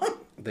Lynn's mom.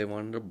 They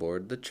wanted to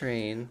board the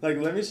train. Like,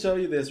 let me show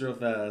you this real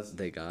fast.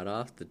 They got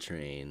off the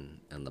train,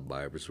 and the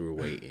Barbs were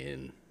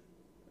waiting.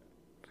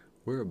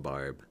 We're a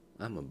Barb.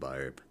 I'm a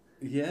Barb.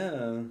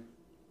 Yeah.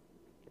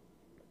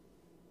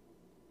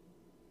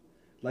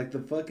 Like, the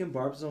fucking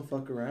Barbs don't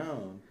fuck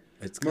around.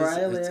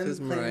 Mariah Lynn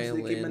claims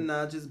Nicki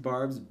Minaj's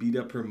Barbs beat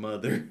up her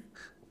mother.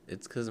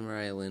 It's because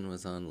Mariah Lynn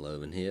was on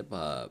Love and Hip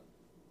Hop.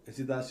 And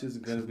she thought she was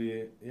going to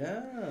be...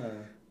 Yeah.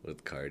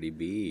 With Cardi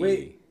B.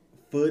 Wait,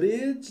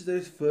 footage?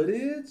 There's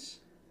footage?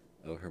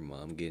 Oh, her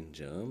mom getting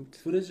jumped?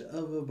 Footage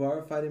of a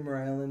Barb fighting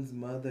Mariah Lynn's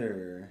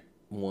mother.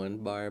 One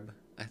Barb?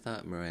 I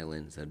thought Mariah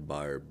Lynn said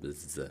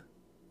Barbs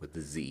with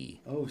a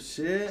Z. Oh,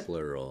 shit.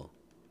 Plural.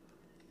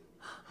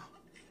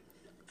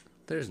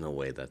 There's no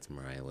way that's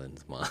Mariah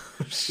Lynn's mom.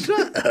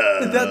 Shut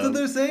up. That's what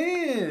they're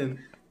saying.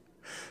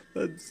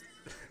 That's...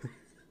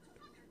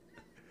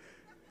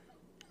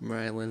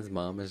 Mariah Lynn's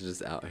mom is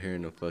just out here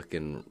in a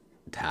fucking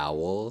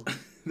towel.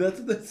 That's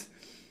what that's...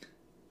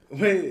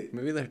 Wait.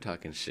 Maybe they're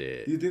talking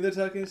shit. You think they're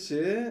talking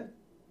shit?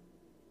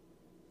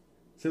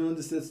 Someone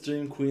just said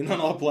stream Queen on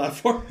all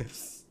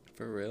platforms.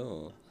 For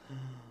real.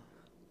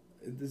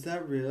 Is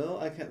that real?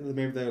 I can't...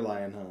 Maybe they're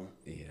lying, huh?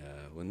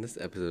 Yeah. When this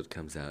episode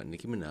comes out,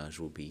 Nicki Minaj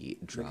will be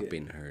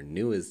dropping her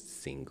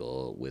newest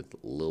single with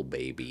Lil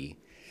Baby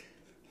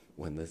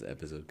when this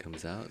episode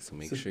comes out. So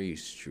make sure you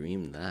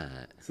stream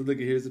that. So look,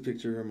 here's a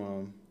picture of her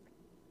mom.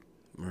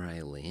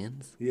 Mariah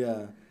Lynn's?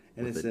 Yeah.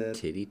 And with it a said...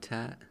 titty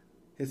tat?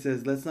 It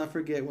says, let's not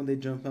forget when they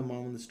jumped my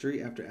mom on the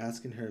street after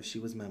asking her if she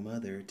was my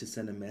mother to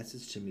send a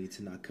message to me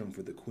to not come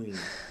for the queen.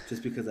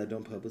 Just because I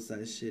don't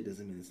publicize shit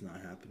doesn't mean it's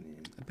not happening.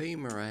 I bet you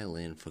Mariah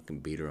Lynn fucking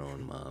beat her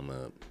own mom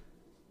up.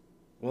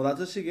 Well, that's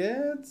what she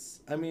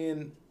gets. I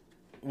mean,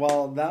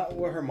 well, not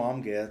what her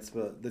mom gets,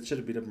 but that should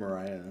have beat up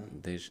Mariah.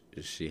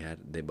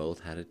 They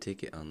both had a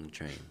ticket on the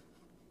train.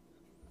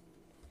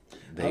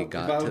 If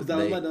that was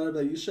my daughter, I'd be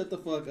like, you shut the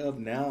fuck up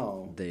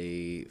now.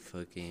 They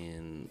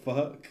fucking...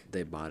 Fuck.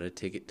 They bought a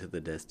ticket to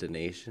the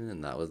destination,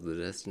 and that was the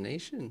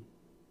destination.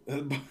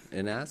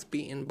 And ass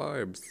beating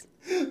Barbs.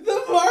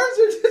 The Barbs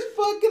are just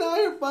fucking out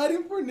here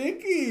fighting for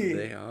Nikki.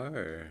 They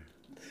are.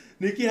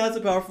 Nikki has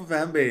a powerful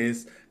fan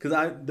base.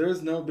 Because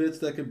there's no bitch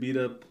that could beat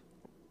up...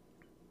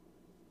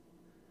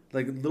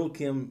 Like, Lil'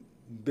 Kim...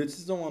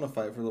 Bitches don't want to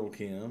fight for Lil'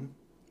 Kim.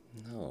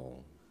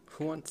 No.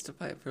 Who wants to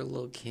fight for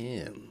Lil'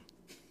 Kim?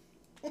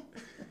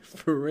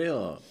 For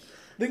real.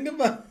 Think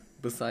about...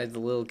 Besides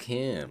Lil'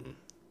 Kim.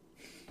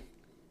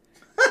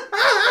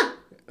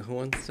 Who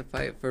wants to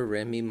fight for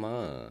Remy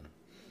Ma?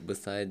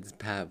 Besides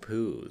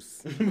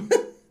Papoose.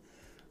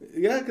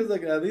 Yeah, because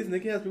like at least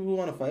Nikki has people who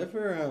want to fight for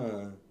her,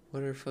 huh?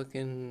 What are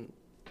fucking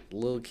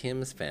Lil'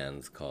 Kim's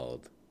fans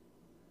called?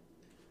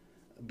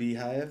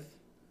 Beehive?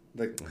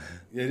 Like,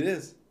 yeah, it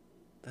is.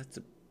 That's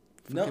a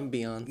fucking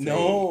Beyonce.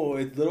 No,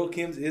 it's Lil'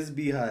 Kim's is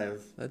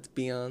Beehive. That's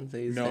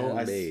Beyonce's No,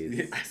 fan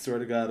base. I swear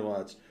to God,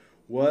 watch.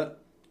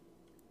 What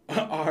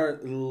are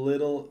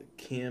Lil'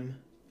 Kim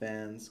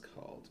fans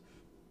called?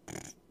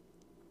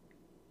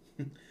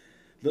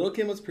 Lil'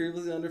 Kim was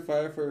previously under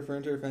fire for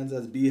referring to her fans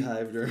as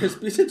Beehive during her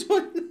speech in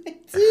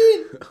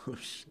 2019. Oh,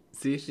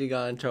 see, she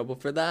got in trouble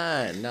for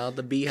that. Now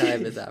the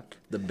Beehive is after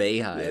the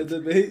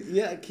Bayhive.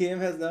 Yeah, Kim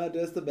has now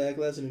addressed the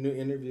backlash in a new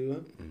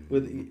interview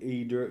with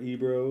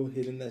Ebro,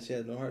 hitting that she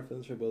had no hard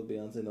feelings for both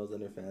Beyonce and those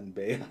and her fan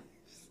Bayhives.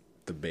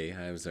 The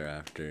Bayhives are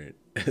after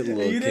You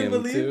Lil' Kim didn't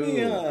believe too. me,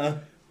 huh?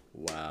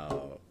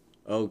 Wow.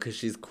 Oh, because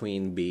she's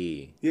Queen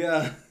Bee.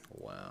 Yeah.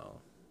 Wow.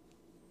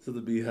 So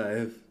the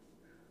Beehive.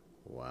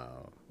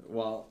 Wow.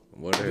 Wow.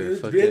 What are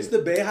Bitch, the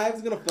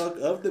Bayhive's gonna fuck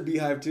up the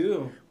Beehive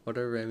too. What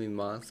are Remy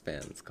Ma's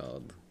fans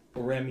called?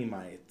 Remy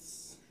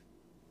Mites.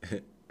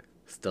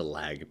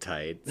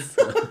 Stalactites.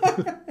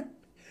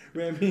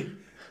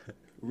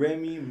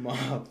 Remy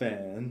Ma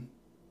fan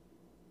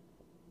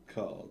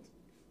called.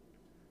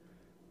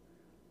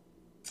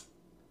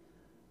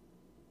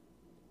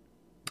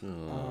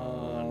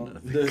 Oh,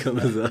 nothing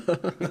comes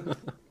up.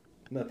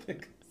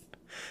 Nothing.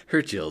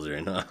 Her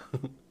children, huh?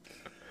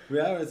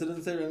 Yeah, so it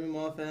doesn't say Remy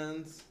Ma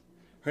fans.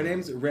 Her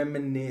name's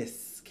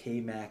Reminisce K.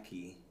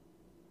 Mackey.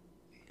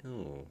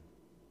 Oh.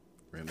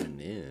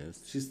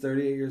 Reminisce. She's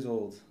 38 years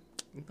old.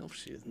 No,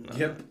 she's not.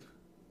 Yep.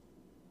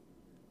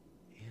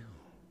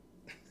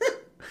 Ew.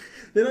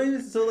 They don't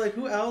even... So, like,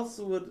 who else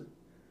would...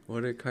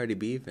 What are Cardi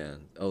B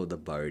fans? Oh, the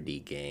Bardi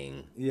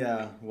gang.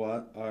 Yeah,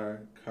 what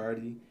are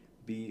Cardi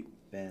B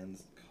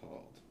fans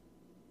called?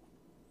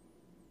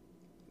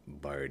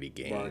 Bardi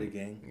gang. Bardi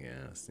gang.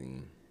 Yeah,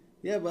 see.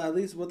 Yeah, but at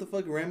least, what the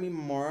fuck, Remy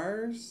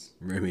Mars?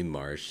 Remy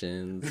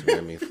Martians.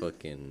 Remy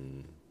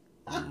fucking...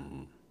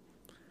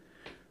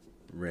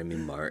 Remy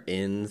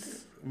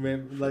Martins.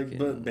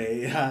 But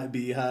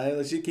Beehive.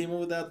 Like, she came up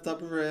with that at the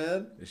top of her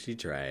head. She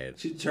tried.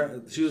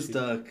 She was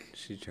stuck.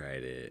 She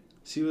tried it.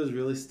 She was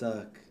really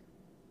stuck.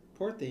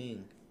 Poor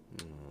thing.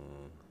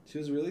 Aww. She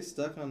was really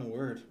stuck on a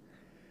word.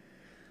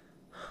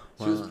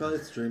 She Well, was probably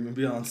streaming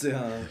Beyonce,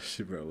 huh?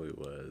 She probably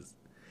was.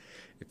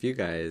 If you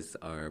guys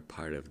are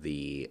part of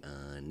the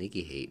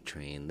Nikki hate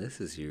train, this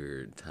is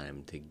your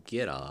time to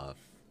get off,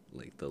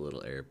 like the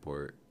little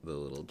airport, the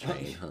little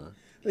train, huh?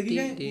 Like you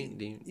can't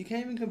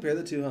even compare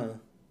the two, huh?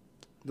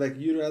 Like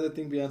you'd rather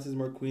think Beyonce's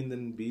more queen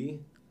than B.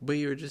 But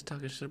you were just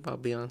talking shit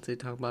about Beyonce,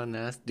 talking about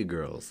nasty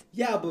girls.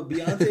 Yeah, but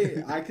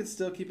Beyonce, I could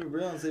still keep it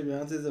real and say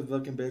Beyonce's a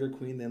fucking better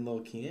queen than Lil'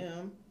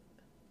 Kim.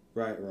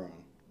 Right,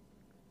 wrong.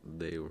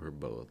 They were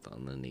both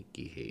on the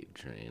Nikki hate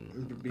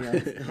train.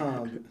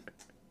 Beyonce,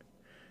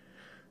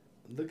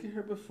 look at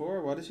her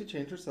before. Why did she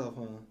change herself,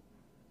 huh?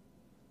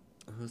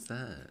 Who's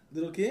that?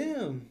 Lil'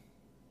 Kim.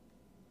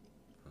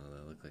 Oh,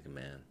 that looked like a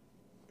man.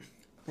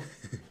 Oh,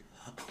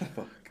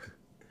 fuck.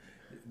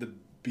 The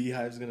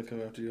Beehive's gonna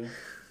come after you.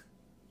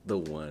 The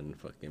one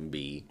fucking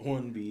bee.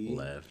 One bee.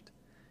 Left.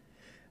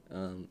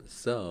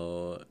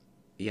 So,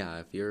 yeah,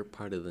 if you're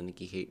part of the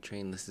Nikki hate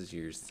train, this is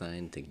your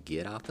sign to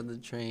get off of the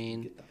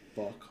train. Get the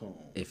fuck home.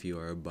 If you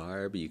are a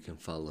Barb, you can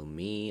follow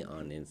me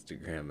on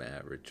Instagram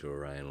at Ritual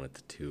Ryan with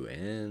the 2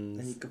 N's.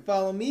 And you can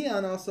follow me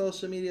on all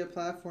social media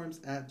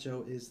platforms at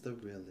Joe is the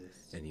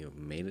Realist. And you have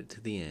made it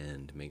to the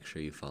end. Make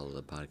sure you follow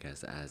the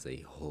podcast as a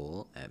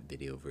whole at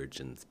Video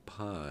Virgins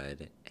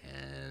Pod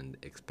and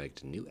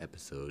expect new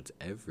episodes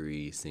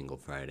every single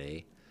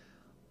Friday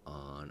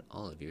on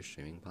all of your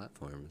streaming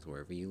platforms,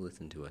 wherever you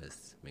listen to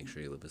us. Make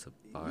sure you leave us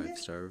a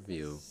 5-star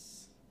review.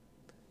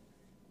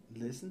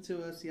 Listen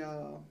to us,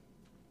 y'all.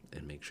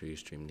 And make sure you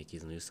stream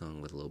Nikki's new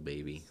song with Lil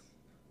Baby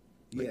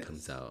that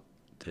comes out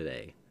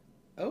today.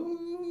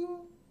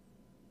 Oh,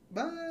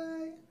 bye.